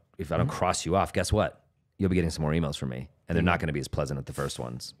I don't cross you off, guess what? You'll be getting some more emails from me, and they're not going to be as pleasant as the first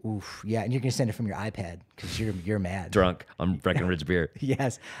ones. Oof, yeah, and you're going to send it from your iPad because you're mad, drunk on Breckenridge beer.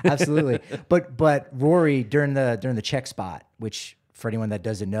 Yes, absolutely. but Rory during the check spot, which for anyone that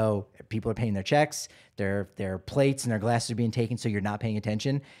doesn't know, people are paying their checks, their plates and their glasses are being taken, so you're not paying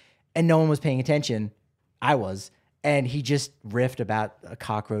attention, and no one was paying attention. I was. And he just riffed about a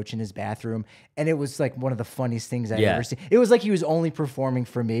cockroach in his bathroom. And it was like one of the funniest things I've ever seen. It was like he was only performing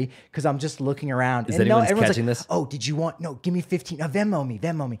for me because I'm just looking around. Is anyone catching this? Oh, did you want? No, give me 15.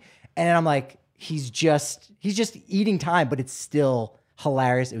 Venmo me. And I'm like, he's just eating time, but it's still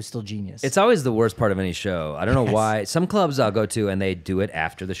hilarious. It was still genius. It's always the worst part of any show. I don't know why. Some clubs I'll go to and they do it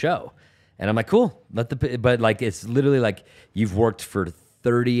after the show. And I'm like, cool. But like, it's literally like you've worked for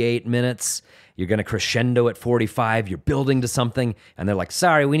 38 minutes. You're going to crescendo at 45. You're building to something. And they're like,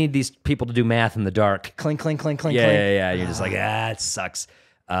 sorry, we need these people to do math in the dark. Clink, clink, clink, clink, yeah, clink. Yeah. You're just like, it sucks.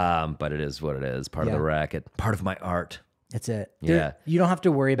 But it is what it is. Part of the racket. Part of my art. That's it. Yeah. You don't have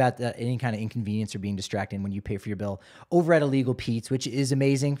to worry about any kind of inconvenience or being distracted when you pay for your bill over at Illegal Pete's, which is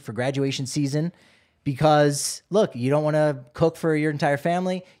amazing for graduation season. Because, look, you don't want to cook for your entire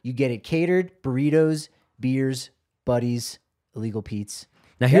family. You get it catered, burritos, beers, buddies, Illegal Pete's.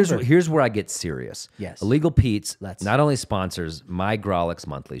 Now, here's where I get serious. Yes. Illegal Pete's not only sponsors my Grawlix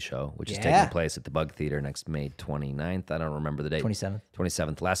monthly show, which is taking place at the Bug Theater next May 29th. I don't remember the date.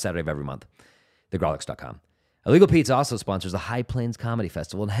 27th, last Saturday of every month. TheGrawlix.com. Illegal Pete's also sponsors the High Plains Comedy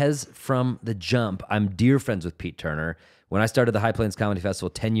Festival and has from the jump. I'm dear friends with Pete Turner. When I started the High Plains Comedy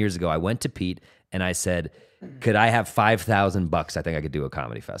Festival 10 years ago, I went to Pete and I said, could I have $5,000? I think I could do a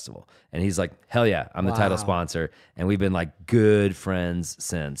comedy festival. And he's like, hell yeah, I'm the title sponsor. And we've been like good friends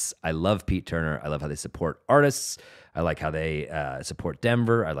since. I love Pete Turner. I love how they support artists. I like how they support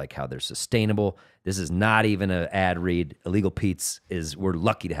Denver. I like how they're sustainable. This is not even an ad read. Illegal Pete's we're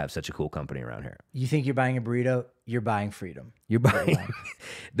lucky to have such a cool company around here. You think you're buying a burrito? You're buying freedom. You're buying.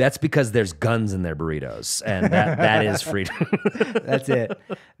 That's because there's guns in their burritos. And that is freedom. That's it.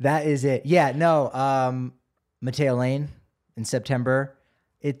 That is it. Yeah, no. Mateo Lane in September.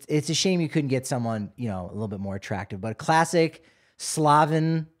 It's a shame you couldn't get someone, a little bit more attractive, but a classic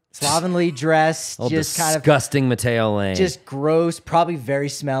slovenly dressed, just kind of disgusting Mateo Lane. Just gross, probably very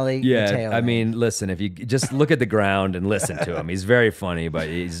smelly. Yeah, Mateo Lane. I mean, listen, if you just look at the ground and listen to him, he's very funny, but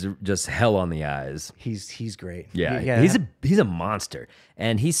he's just hell on the eyes. He's great. Yeah. He's a monster,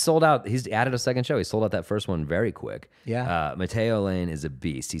 and he's sold out. He's added a second show. He sold out that first one very quick. Yeah, Mateo Lane is a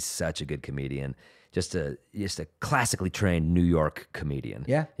beast. He's such a good comedian. Just a classically trained New York comedian.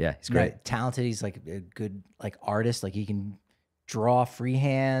 Yeah, he's great. Talented. He's like a good artist. Like he can draw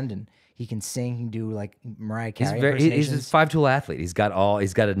freehand, and He can sing. He can do like Mariah He's Carey he's a impersonations. 5-tool athlete. He's got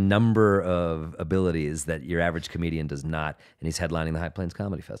a number of abilities that your average comedian does not, and he's headlining the High Plains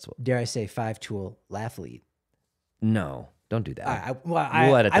Comedy Festival. Dare I say 5-tool laughlete? No, don't do that. We'll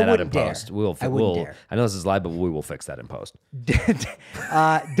edit that out in dare. post. I wouldn't dare. I know this is live, but we will fix that in post.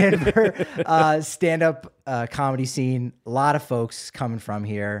 Denver stand-up comedy scene. A lot of folks coming from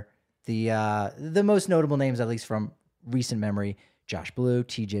here. The most notable names, at least from recent memory: Josh Blue,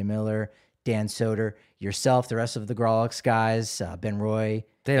 T.J. Miller, Dan Soder, yourself, the rest of the Grawlix guys, Ben Roy.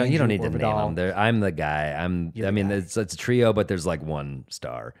 You don't need to Orbital. name them. I'm the guy. It's a trio, but there's like one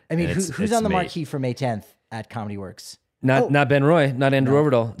star. I mean, and who's it's on the me. marquee for May 10th at Comedy Works? Not Ben Roy, not Andrew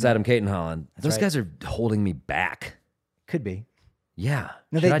Overdahl. It's Adam Cayton-Holland. Those right. guys are holding me back. Could be. Yeah.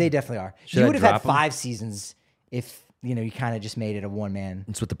 No, they definitely are. should You I would have had drop 'em? 5 seasons if you kind of just made it a one-man.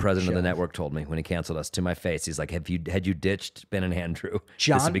 That's what the president of the show. network told me when he canceled us to my face. He's like, had you ditched Ben and Andrew, this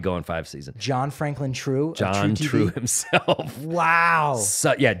John- would be going 5 seasons. John Franklin True. of John True True himself. Wow.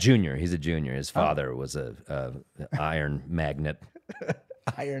 So, yeah, junior. He's a junior. His father was a iron magnet.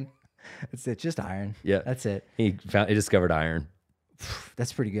 Iron. That's it. Just iron. Yeah. That's it. He discovered iron.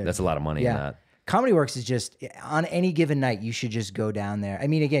 That's pretty good. That's a lot of money in yeah. that. Comedy Works is just, on any given night, you should just go down there. I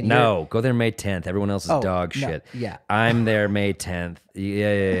mean, again, No, go there May 10th. Everyone else is dog no, shit. yeah. I'm there May 10th.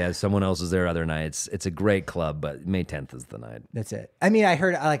 Yeah. Someone else is there other nights. It's a great club, but May 10th is the night. that's it. I mean, I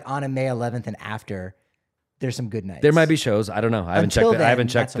heard like on a May 11th and after, there's some good nights. There might be shows. I don't know. I haven't Until checked. I haven't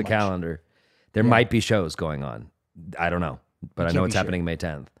then, not checked so the much. calendar. There might be shows going on. I don't know, but I can't know be it's sure. happening May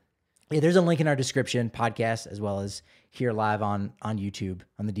 10th. Yeah, there's a link in our description, podcast, as well as here live on YouTube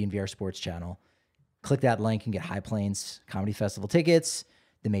on the DNVR Sports channel. Click that link and get High Plains Comedy Festival tickets,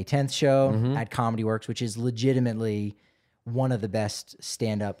 the May 10th show at Comedy Works, which is legitimately one of the best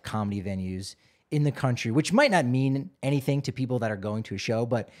stand-up comedy venues in the country, which might not mean anything to people that are going to a show,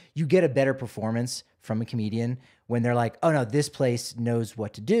 but you get a better performance from a comedian when they're like, oh no, this place knows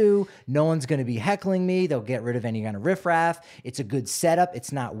what to do. No one's going to be heckling me. They'll get rid of any kind of riffraff. It's a good setup.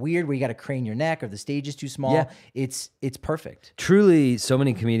 It's not weird where you got to crane your neck or the stage is too small. Yeah. It's perfect. Truly, so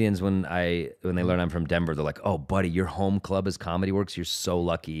many comedians when they learn I'm from Denver, they're like, "Oh, buddy, your home club is Comedy Works. You're so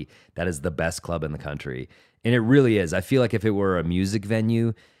lucky. That is the best club in the country." And it really is. I feel like if it were a music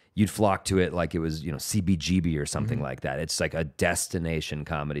venue, you'd flock to it like it was, CBGB or something like that. It's like a destination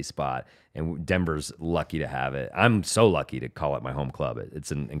comedy spot, and Denver's lucky to have it. I'm so lucky to call it my home club.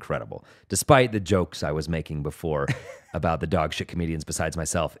 It's incredible. Despite the jokes I was making before about the dog shit comedians besides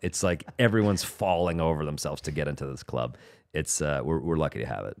myself, it's like everyone's falling over themselves to get into this club. It's we're lucky to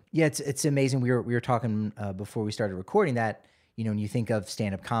have it. Yeah, it's amazing. We were talking before we started recording that, when you think of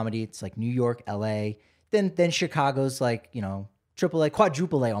stand-up comedy, it's like New York, LA, then Chicago's like, triple A,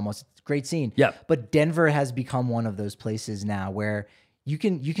 quadruple A almost. It's a great scene. Yeah. But Denver has become one of those places now where you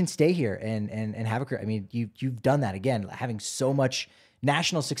can stay here and have a career. I mean, you've done that again, having so much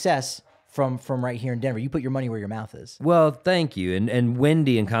national success from right here in Denver. You put your money where your mouth is. Well, thank you. And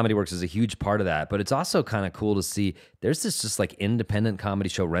Wendy and Comedy Works is a huge part of that. But it's also kind of cool to see there's this just like independent comedy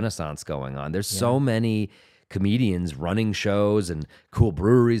show renaissance going on. There's so many comedians running shows and cool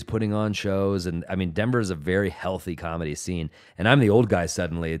breweries putting on shows. And I mean, Denver is a very healthy comedy scene. And I'm the old guy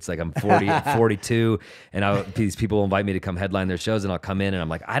suddenly. It's like I'm 42, and these people will invite me to come headline their shows, and I'll come in and I'm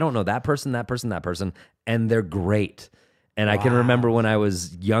like, I don't know that person, and they're great. And I can remember when I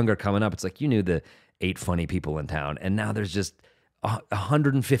was younger coming up, it's like you knew the 8 funny people in town, and now there's just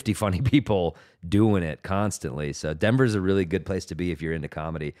 150 funny people doing it constantly. So Denver's a really good place to be if you're into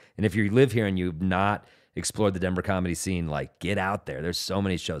comedy. And if you live here and you've not explored the Denver comedy scene, like get out there. There's so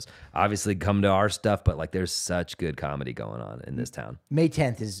many shows. Obviously come to our stuff, but like there's such good comedy going on in this town. May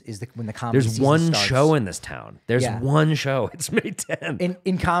 10th is when the comedy There's season one starts. show in this town. There's Yeah. one show. It's May 10th.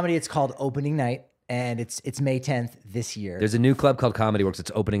 In comedy, it's called Opening Night, and it's May 10th this year. There's a new club called Comedy Works.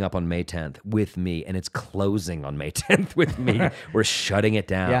 It's opening up on May 10th with me, and it's closing on May 10th with me. We're shutting it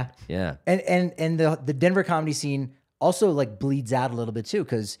down. Yeah. And the Denver comedy scene also like bleeds out a little bit too,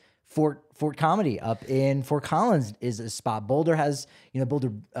 because Fort Comedy up in Fort Collins is a spot. Boulder has, Boulder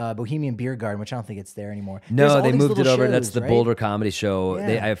Bohemian Beer Garden, which I don't think it's there anymore. There's No, all they these moved it little over. shows, That's the right? Boulder Comedy Show.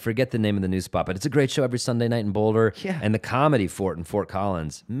 Yeah. I forget the name of the new spot, but it's a great show every Sunday night in Boulder. Yeah. And the Comedy Fort in Fort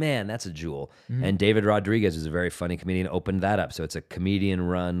Collins, man, that's a jewel. Mm-hmm. And David Rodriguez, who's a very funny comedian, opened that up. So it's a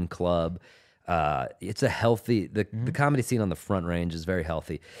comedian-run club. It's a healthy, the comedy scene on the Front Range is very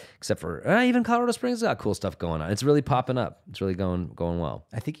healthy, except for even Colorado Springs got cool stuff going on. It's really popping up. It's really going well.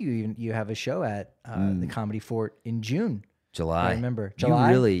 I think you have a show at the Comedy Fort in June. July. I remember.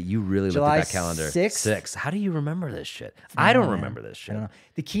 July? You really July looked at that calendar. 6th? How do you remember this shit? I don't remember this shit. I don't know.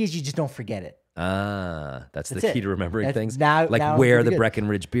 The key is you just don't forget it. That's the key to remembering things. Now where the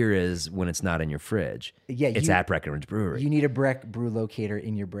Breckenridge beer is when it's not in your fridge. Yeah, it's at Breckenridge Brewery. You need a brew locator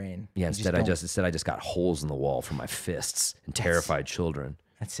in your brain. Yeah, instead I just got holes in the wall from my fists and terrified children.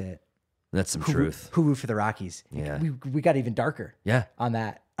 That's it. That's some truth. Who root for the Rockies? Yeah, we got even darker. Yeah. On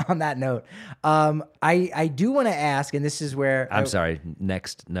that note, I do want to ask, and this is where I'm sorry.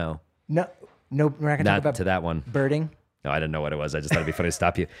 Next, no, we're not going to talk about to that one. Birding. No, I didn't know what it was. I just thought it'd be funny to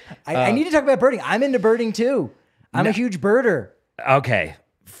stop you. I need to talk about birding. I'm into birding too. I'm a huge birder. Okay.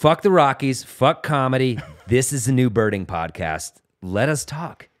 Fuck the Rockies. Fuck comedy. This is a new birding podcast. Let us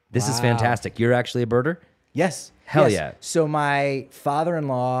talk. This is fantastic. You're actually a birder? Yes. Hell yeah. So my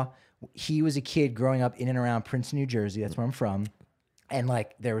father-in-law, he was a kid growing up in and around Princeton, New Jersey. That's where I'm from. And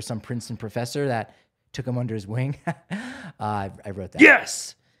like there was some Princeton professor that took him under his wing. I wrote that.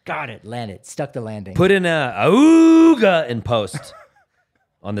 Yes. Got it. Landed. Stuck the landing. Put in a ooga in post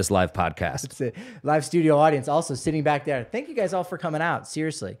on this live podcast. It's a live studio audience also sitting back there. Thank you guys all for coming out.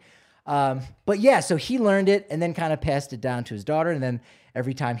 Seriously. But yeah, so he learned it and then kind of passed it down to his daughter. And then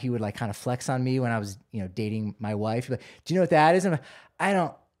every time he would like kind of flex on me when I was, dating my wife. Like, do you know what that is? And I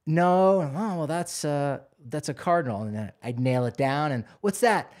don't know. Oh, well, that's a cardinal. And then I'd nail it down. And what's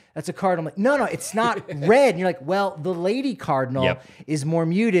that? That's a cardinal. I'm like, no, it's not red. And you're like, well, the lady cardinal is more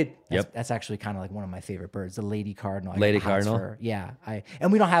muted. That's actually kind of like one of my favorite birds, the lady cardinal. Lady cardinal? Yeah.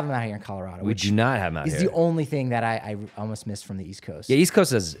 And we don't have them out here in Colorado. We do not have them out here. It's the only thing that I almost missed from the East Coast. Yeah, East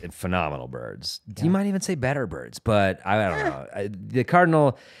Coast has phenomenal birds. Yeah. You might even say better birds, but I don't know. The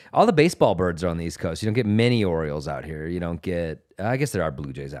cardinal, all the baseball birds are on the East Coast. You don't get many Orioles out here. You don't get, I guess there are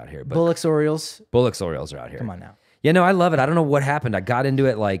Blue Jays out here. But Bullocks, Orioles. Bullocks, Orioles are out here. Come on now. Yeah, no, I love it. I don't know what happened. I got into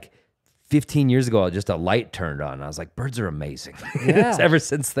it like 15 years ago. Just a light turned on. I was like, birds are amazing. Yeah. Ever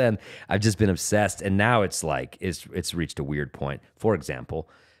since then, I've just been obsessed. And now it's like, it's reached a weird point. For example,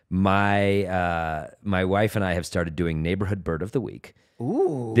 my wife and I have started doing Neighborhood Bird of the Week.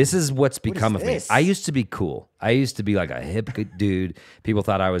 Ooh. This is what's become of me. This? I used to be cool. I used to be like a hip dude. People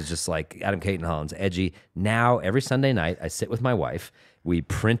thought I was just like Adam Cayton-Holland's edgy. Now, every Sunday night, I sit with my wife. We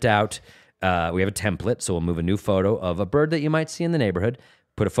print out, we have a template, so we'll move a new photo of a bird that you might see in the neighborhood,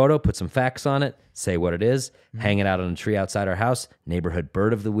 put a photo, put some facts on it, say what it is, hang it out on a tree outside our house, Neighborhood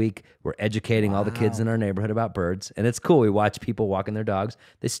Bird of the Week. We're educating all the kids in our neighborhood about birds, and it's cool. We watch people walking their dogs.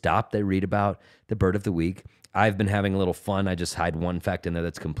 They stop, they read about the bird of the week. I've been having a little fun. I just hide one fact in there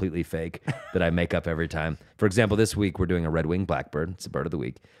that's completely fake that I make up every time. For example, this week we're doing a red-winged blackbird. It's a bird of the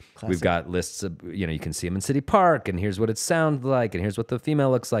week. Classic. We've got lists of, you can see them in City Park, and here's what it sounds like, and here's what the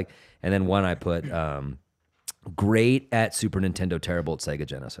female looks like. And then one I put, great at Super Nintendo, terrible at Sega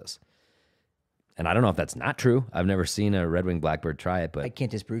Genesis. And I don't know if that's not true. I've never seen a red-winged blackbird try it, but I can't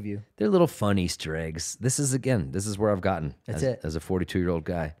disprove you. They're little fun Easter eggs. This is where I've gotten as a 42-year-old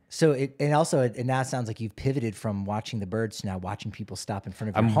guy. So it now sounds like you've pivoted from watching the birds to now watching people stop in front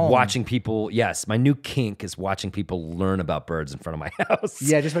of your home. I'm watching people. Yes, my new kink is watching people learn about birds in front of my house.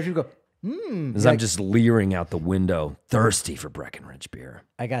 Yeah, just watch people go. As I'm just leering out the window, thirsty for Breckenridge beer.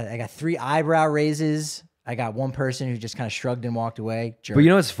 I got 3 eyebrow raises. I got one person who just kind of shrugged and walked away. Jerk. But you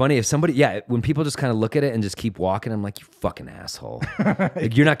know what's funny? If somebody, when people just kind of look at it and just keep walking, I'm like, you fucking asshole.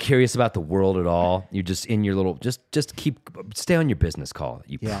 Like, you're not curious about the world at all. You're just in your little, stay on your business call,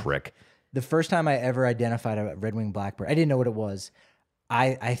 you prick. The first time I ever identified a red-winged blackbird, I didn't know what it was.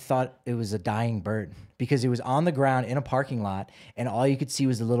 I thought it was a dying bird because it was on the ground in a parking lot and all you could see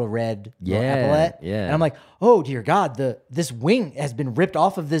was the little red epaulet. Yeah. And I'm like, oh dear God, this wing has been ripped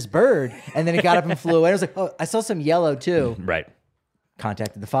off of this bird. And then it got up and flew away. I was like, oh, I saw some yellow too. Right.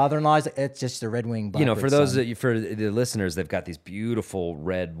 Contacted the father-in-law. He's like, it's just a red-winged blackbird. For those for the listeners, they've got these beautiful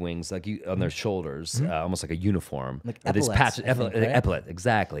red wings on their shoulders, almost like a uniform. Like this epaulets, epaulet,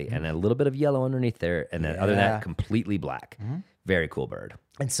 exactly. And a little bit of yellow underneath there. And then other than that, completely black. Very cool bird.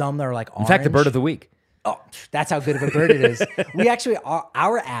 And some that are like orange. In fact, the bird of the week. Oh, that's how good of a bird it is. We actually,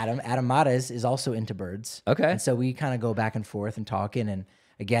 our Adam Mares is also into birds. Okay. And so we kind of go back and forth and talking. And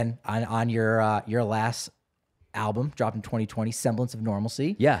again, on your last album, dropped in 2020, Semblance of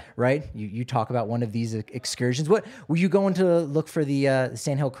Normalcy. Yeah. Right? You talk about one of these excursions. What were you going to look for the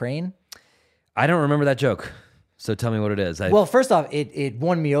Sandhill crane? I don't remember that joke. So tell me what it is. Well, first off, it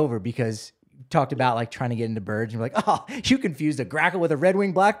won me over because talked about like trying to get into birds and you're like, oh, you confused a grackle with a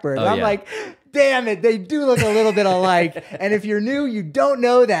red-winged blackbird. And I'm like, damn it, they do look a little bit alike. And if you're new, you don't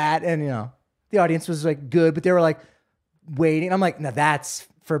know that. And the audience was like good, but they were like waiting. I'm like, no, that's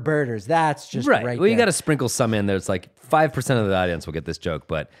for birders. That's just right. Well, you got to sprinkle some in there. It's like 5% of the audience will get this joke,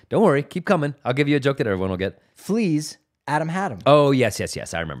 but don't worry, keep coming. I'll give you a joke that everyone will get. Fleas Adam had him. Oh,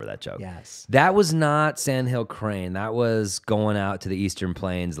 yes. I remember that joke. Yes. That was not Sandhill Crane. That was going out to the Eastern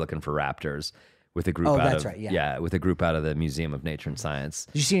Plains looking for raptors with a group with a group out of the Museum of Nature and Science.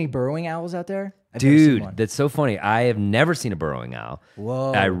 Did you see any burrowing owls out there? I've never seen one. Dude, that's so funny. I have never seen a burrowing owl.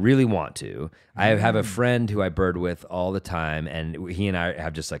 Whoa. I really want to. I have a friend who I bird with all the time, and he and I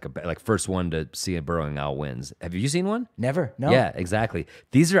have just like first one to see a burrowing owl wins. Have you seen one? Never. No. Yeah, exactly.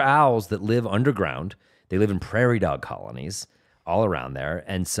 These are owls that live underground. They live in prairie dog colonies all around there.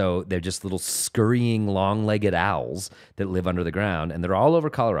 And so they're just little scurrying, long-legged owls that live under the ground. And they're all over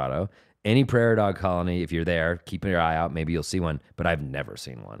Colorado. Any prairie dog colony, if you're there, keep your eye out. Maybe you'll see one. But I've never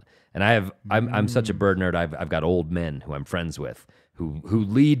seen one. And I'm such a bird nerd. I've got old men who I'm friends with who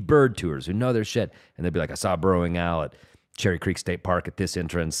lead bird tours, who know their shit. And they'll be like, I saw a burrowing owl at Cherry Creek State Park at this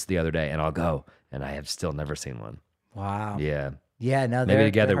entrance the other day. And I'll go. And I have still never seen one. Wow. Yeah. Yeah, no, maybe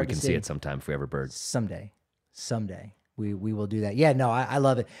together we can see it sometime if we ever bird. Someday we will do that. Yeah, no, I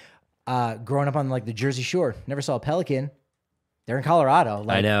love it. Growing up on like the Jersey Shore, never saw a pelican. They're in Colorado.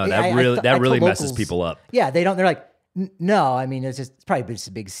 Like, I know that really messes people up. Yeah, they don't. They're like, no. I mean, it's probably just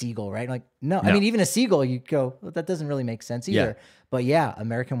a big seagull, right? Like, no. I mean, even a seagull, you go, well, that doesn't really make sense either. Yeah. But yeah,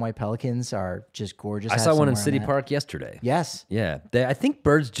 American white pelicans are just gorgeous. I saw one in City Park yesterday. Yes. Yeah, I think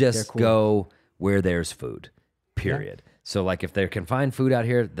birds just go where there's food. Period. Yeah. So, like, if they can find food out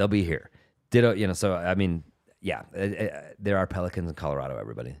here, they'll be here. Ditto, so, I mean, yeah, there are pelicans in Colorado,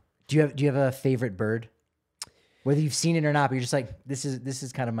 everybody. Do you have a favorite bird? Whether you've seen it or not, but you're just like, this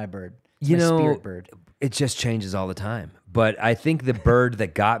is kind of my bird. It's my spirit bird. It just changes all the time. But I think the bird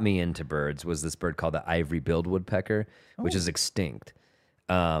that got me into birds was this bird called the ivory-billed woodpecker, which is extinct.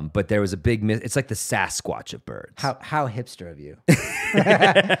 But there was a big it's like the Sasquatch of birds. How hipster of you.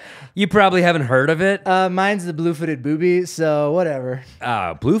 You probably haven't heard of it. Mine's the blue-footed booby, so whatever.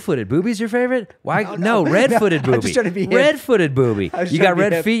 Blue-footed booby's your favorite? Why? No, red-footed booby. I'm just trying to be hip. Red-footed booby. You got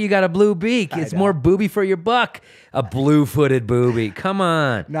red feet, you got a blue beak. It's more booby for your buck. A blue-footed booby. Come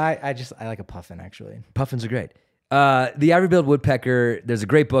on. No, I like a puffin, actually. Puffins are great. The ivory-billed woodpecker, there's a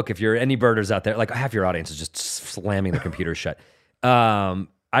great book if you're any birders out there. Like half your audience is just slamming their computer shut.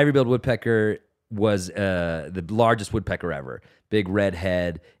 Ivory-billed woodpecker was the largest woodpecker ever. Big red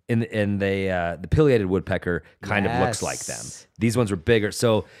head, and the pileated woodpecker kind of looks like them. These ones were bigger,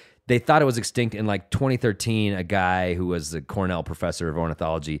 so they thought it was extinct in like 2013. A guy who was a Cornell professor of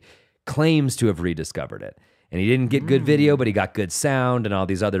ornithology claims to have rediscovered it, and he didn't get good video, but he got good sound and all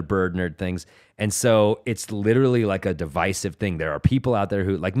these other bird nerd things. And so it's literally like a divisive thing. There are people out there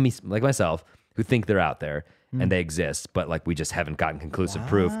who, like me, like myself, who think they're out there. And they exist, but like we just haven't gotten conclusive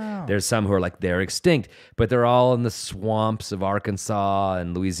proof. There's some who are like they're extinct, but they're all in the swamps of Arkansas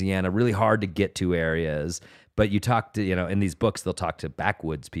and Louisiana, really hard to get to areas. But you talk to, in these books, they'll talk to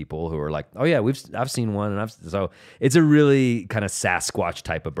backwoods people who are like, oh yeah, I've seen one, and so it's a really kind of Sasquatch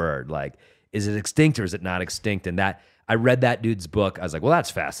type of bird. Like, is it extinct or is it not extinct? And that I read that dude's book, I was like, well,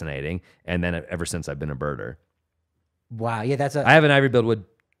 that's fascinating. And then ever since I've been a birder. Wow, yeah, I have an ivory-billed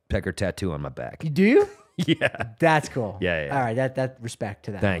woodpecker tattoo on my back. Do you? Yeah. That's cool. Yeah. All right, that respect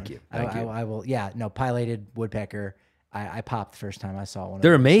to that. Thank you. I will. Yeah, no, pileated woodpecker. I popped the first time I saw one.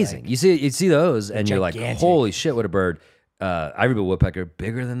 They're amazing. Like, you see those, and you're like, gigantic. holy shit, what a bird! Ivory-billed woodpecker,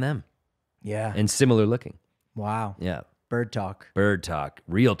 bigger than them. Yeah. And similar looking. Wow. Yeah. Bird talk. Real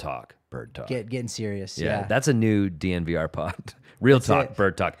talk. Bird talk. Getting serious. Yeah. That's a new DNVR pod. Real talk.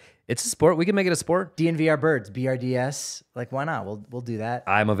 Bird talk. It's a sport. We can make it a sport. DNVR birds. BRDS. Like, why not? We'll do that.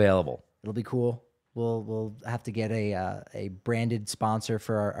 I'm available. It'll be cool. We'll have to get a branded sponsor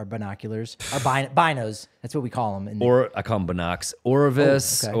for our binoculars, our binos. That's what we call them. Or I call them binocs.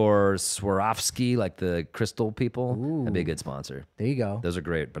 Orvis or Swarovski, like the crystal people. Ooh. That'd be a good sponsor. There you go. Those are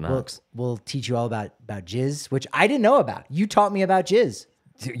great binocs. We'll teach you all about jizz, which I didn't know about. You taught me about jizz.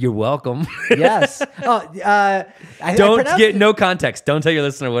 You're welcome. Yes. Don't get no context. Don't tell your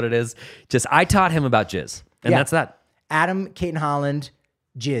listener what it is. Just I taught him about jizz, and that's that. Adam Cayton-Holland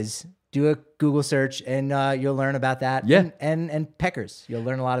jizz. Do a Google search, and you'll learn about that. Yeah. And peckers. You'll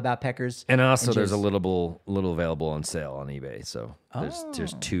learn a lot about peckers. And also, there's a little available on sale on eBay. So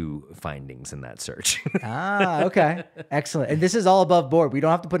there's 2 findings in that search. Okay. Excellent. And this is all above board. We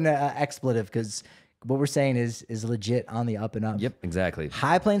don't have to put an expletive because what we're saying is legit on the up and up. Yep, exactly.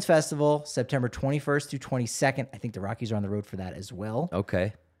 High Plains Festival, September 21st through 22nd. I think the Rockies are on the road for that as well.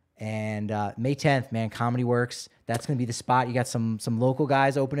 Okay. And May 10th, man, Comedy Works. That's going to be the spot. You got some local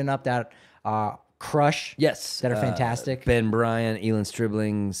guys opening up that crush. Yes. That are fantastic. Ben Bryant, Elon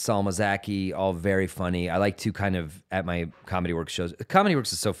Stribling, Salma Zaki, all very funny. I like to kind of, at my Comedy Works shows, Comedy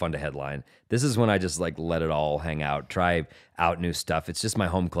Works is so fun to headline. This is when I just like let it all hang out, try out new stuff. It's just my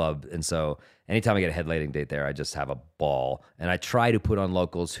home club. And so anytime I get a headlining date there, I just have a ball. And I try to put on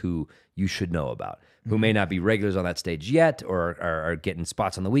locals who you should know about, who may not be regulars on that stage yet or are getting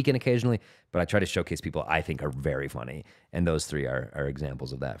spots on the weekend occasionally, but I try to showcase people I think are very funny. And those three are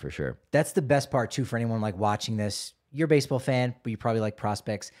examples of that for sure. That's the best part too for anyone like watching this. You're a baseball fan, but you probably like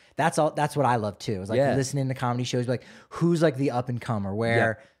prospects. That's what I love too. Is like listening to comedy shows, like who's like the up and comer,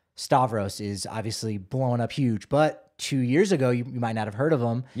 where Stavros is obviously blowing up huge, but 2 years ago, you might not have heard of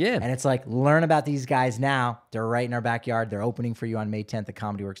them. Yeah. And it's like, learn about these guys now. They're right in our backyard. They're opening for you on May 10th at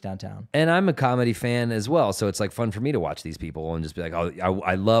Comedy Works downtown. And I'm a comedy fan as well. So it's like fun for me to watch these people and just be like, oh,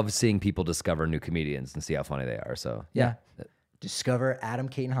 I love seeing people discover new comedians and see how funny they are. So yeah. Discover Adam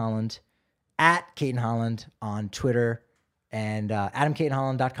Cayton-Holland at Cayton-Holland on Twitter and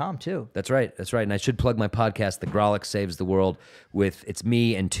AdamCayton-Holland.com too. That's right. And I should plug my podcast, The Grawlix Saves the World, it's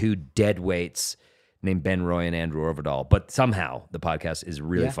me and two dead weights named Ben Roy and Andrew Orvidal. But somehow the podcast is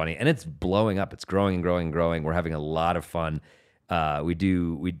really funny and it's blowing up. It's growing and growing and growing. We're having a lot of fun.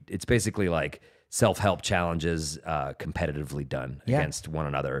 It's basically like self-help challenges competitively done against one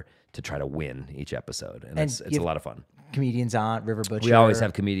another to try to win each episode. And it's a lot of fun. Comedians on, River Butcher. We always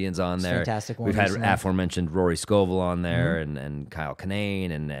have comedians on there. Fantastic one. We've had aforementioned Rory Scovel on there and Kyle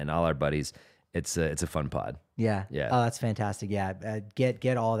Kinane and all our buddies. It's a fun pod. Yeah. Yeah. Oh, that's fantastic. Yeah.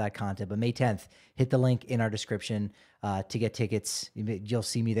 Get all that content. But May 10th, hit the link in our description to get tickets. You'll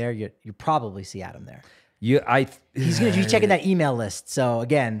see me there. You probably see Adam there. He's going to be checking that email list. So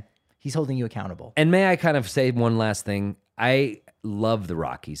again, he's holding you accountable. And may I kind of say one last thing? I love the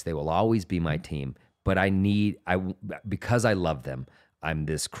Rockies. They will always be my team. But because I love them, I'm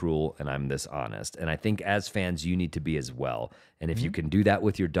this cruel and I'm this honest. And I think as fans, you need to be as well. And if you can do that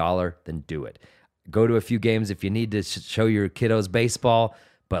with your dollar, then do it. Go to a few games if you need to show your kiddos baseball,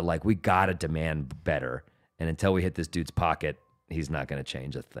 but like we got to demand better. And until we hit this dude's pocket, he's not going to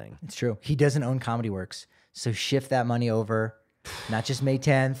change a thing. It's true. He doesn't own Comedy Works. So shift that money over, not just May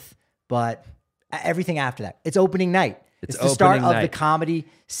 10th, but everything after that. It's opening night. It's the start of the comedy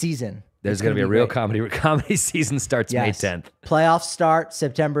season. There's going to be a real comedy season starts May 10th. Playoffs start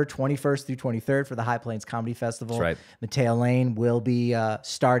September 21st through 23rd for the High Plains Comedy Festival. That's right. Mateo Lane will be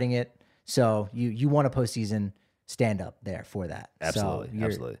starting it. So you want a postseason stand-up there for that. Absolutely. So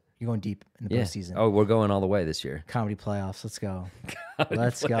absolutely. You're going deep in the postseason. Oh, we're going all the way this year. Comedy playoffs. Let's go.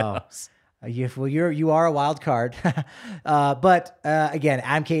 Let's go. You are a wild card. But again,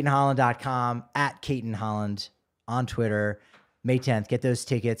 I'm Cayton-Holland.com, at Cayton-Holland on Twitter. May 10th, get those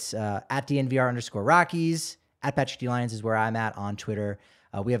tickets at DNVR_Rockies, at Patrick D. Lyons is where I'm at on Twitter.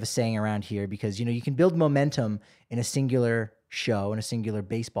 We have a saying around here because, you can build momentum in a singular show, in a singular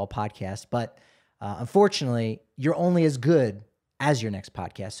baseball podcast, but unfortunately, you're only as good as your next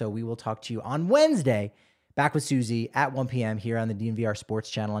podcast. So we will talk to you on Wednesday, back with Susie at 1 p.m. here on the DNVR Sports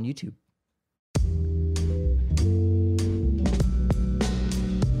channel on YouTube.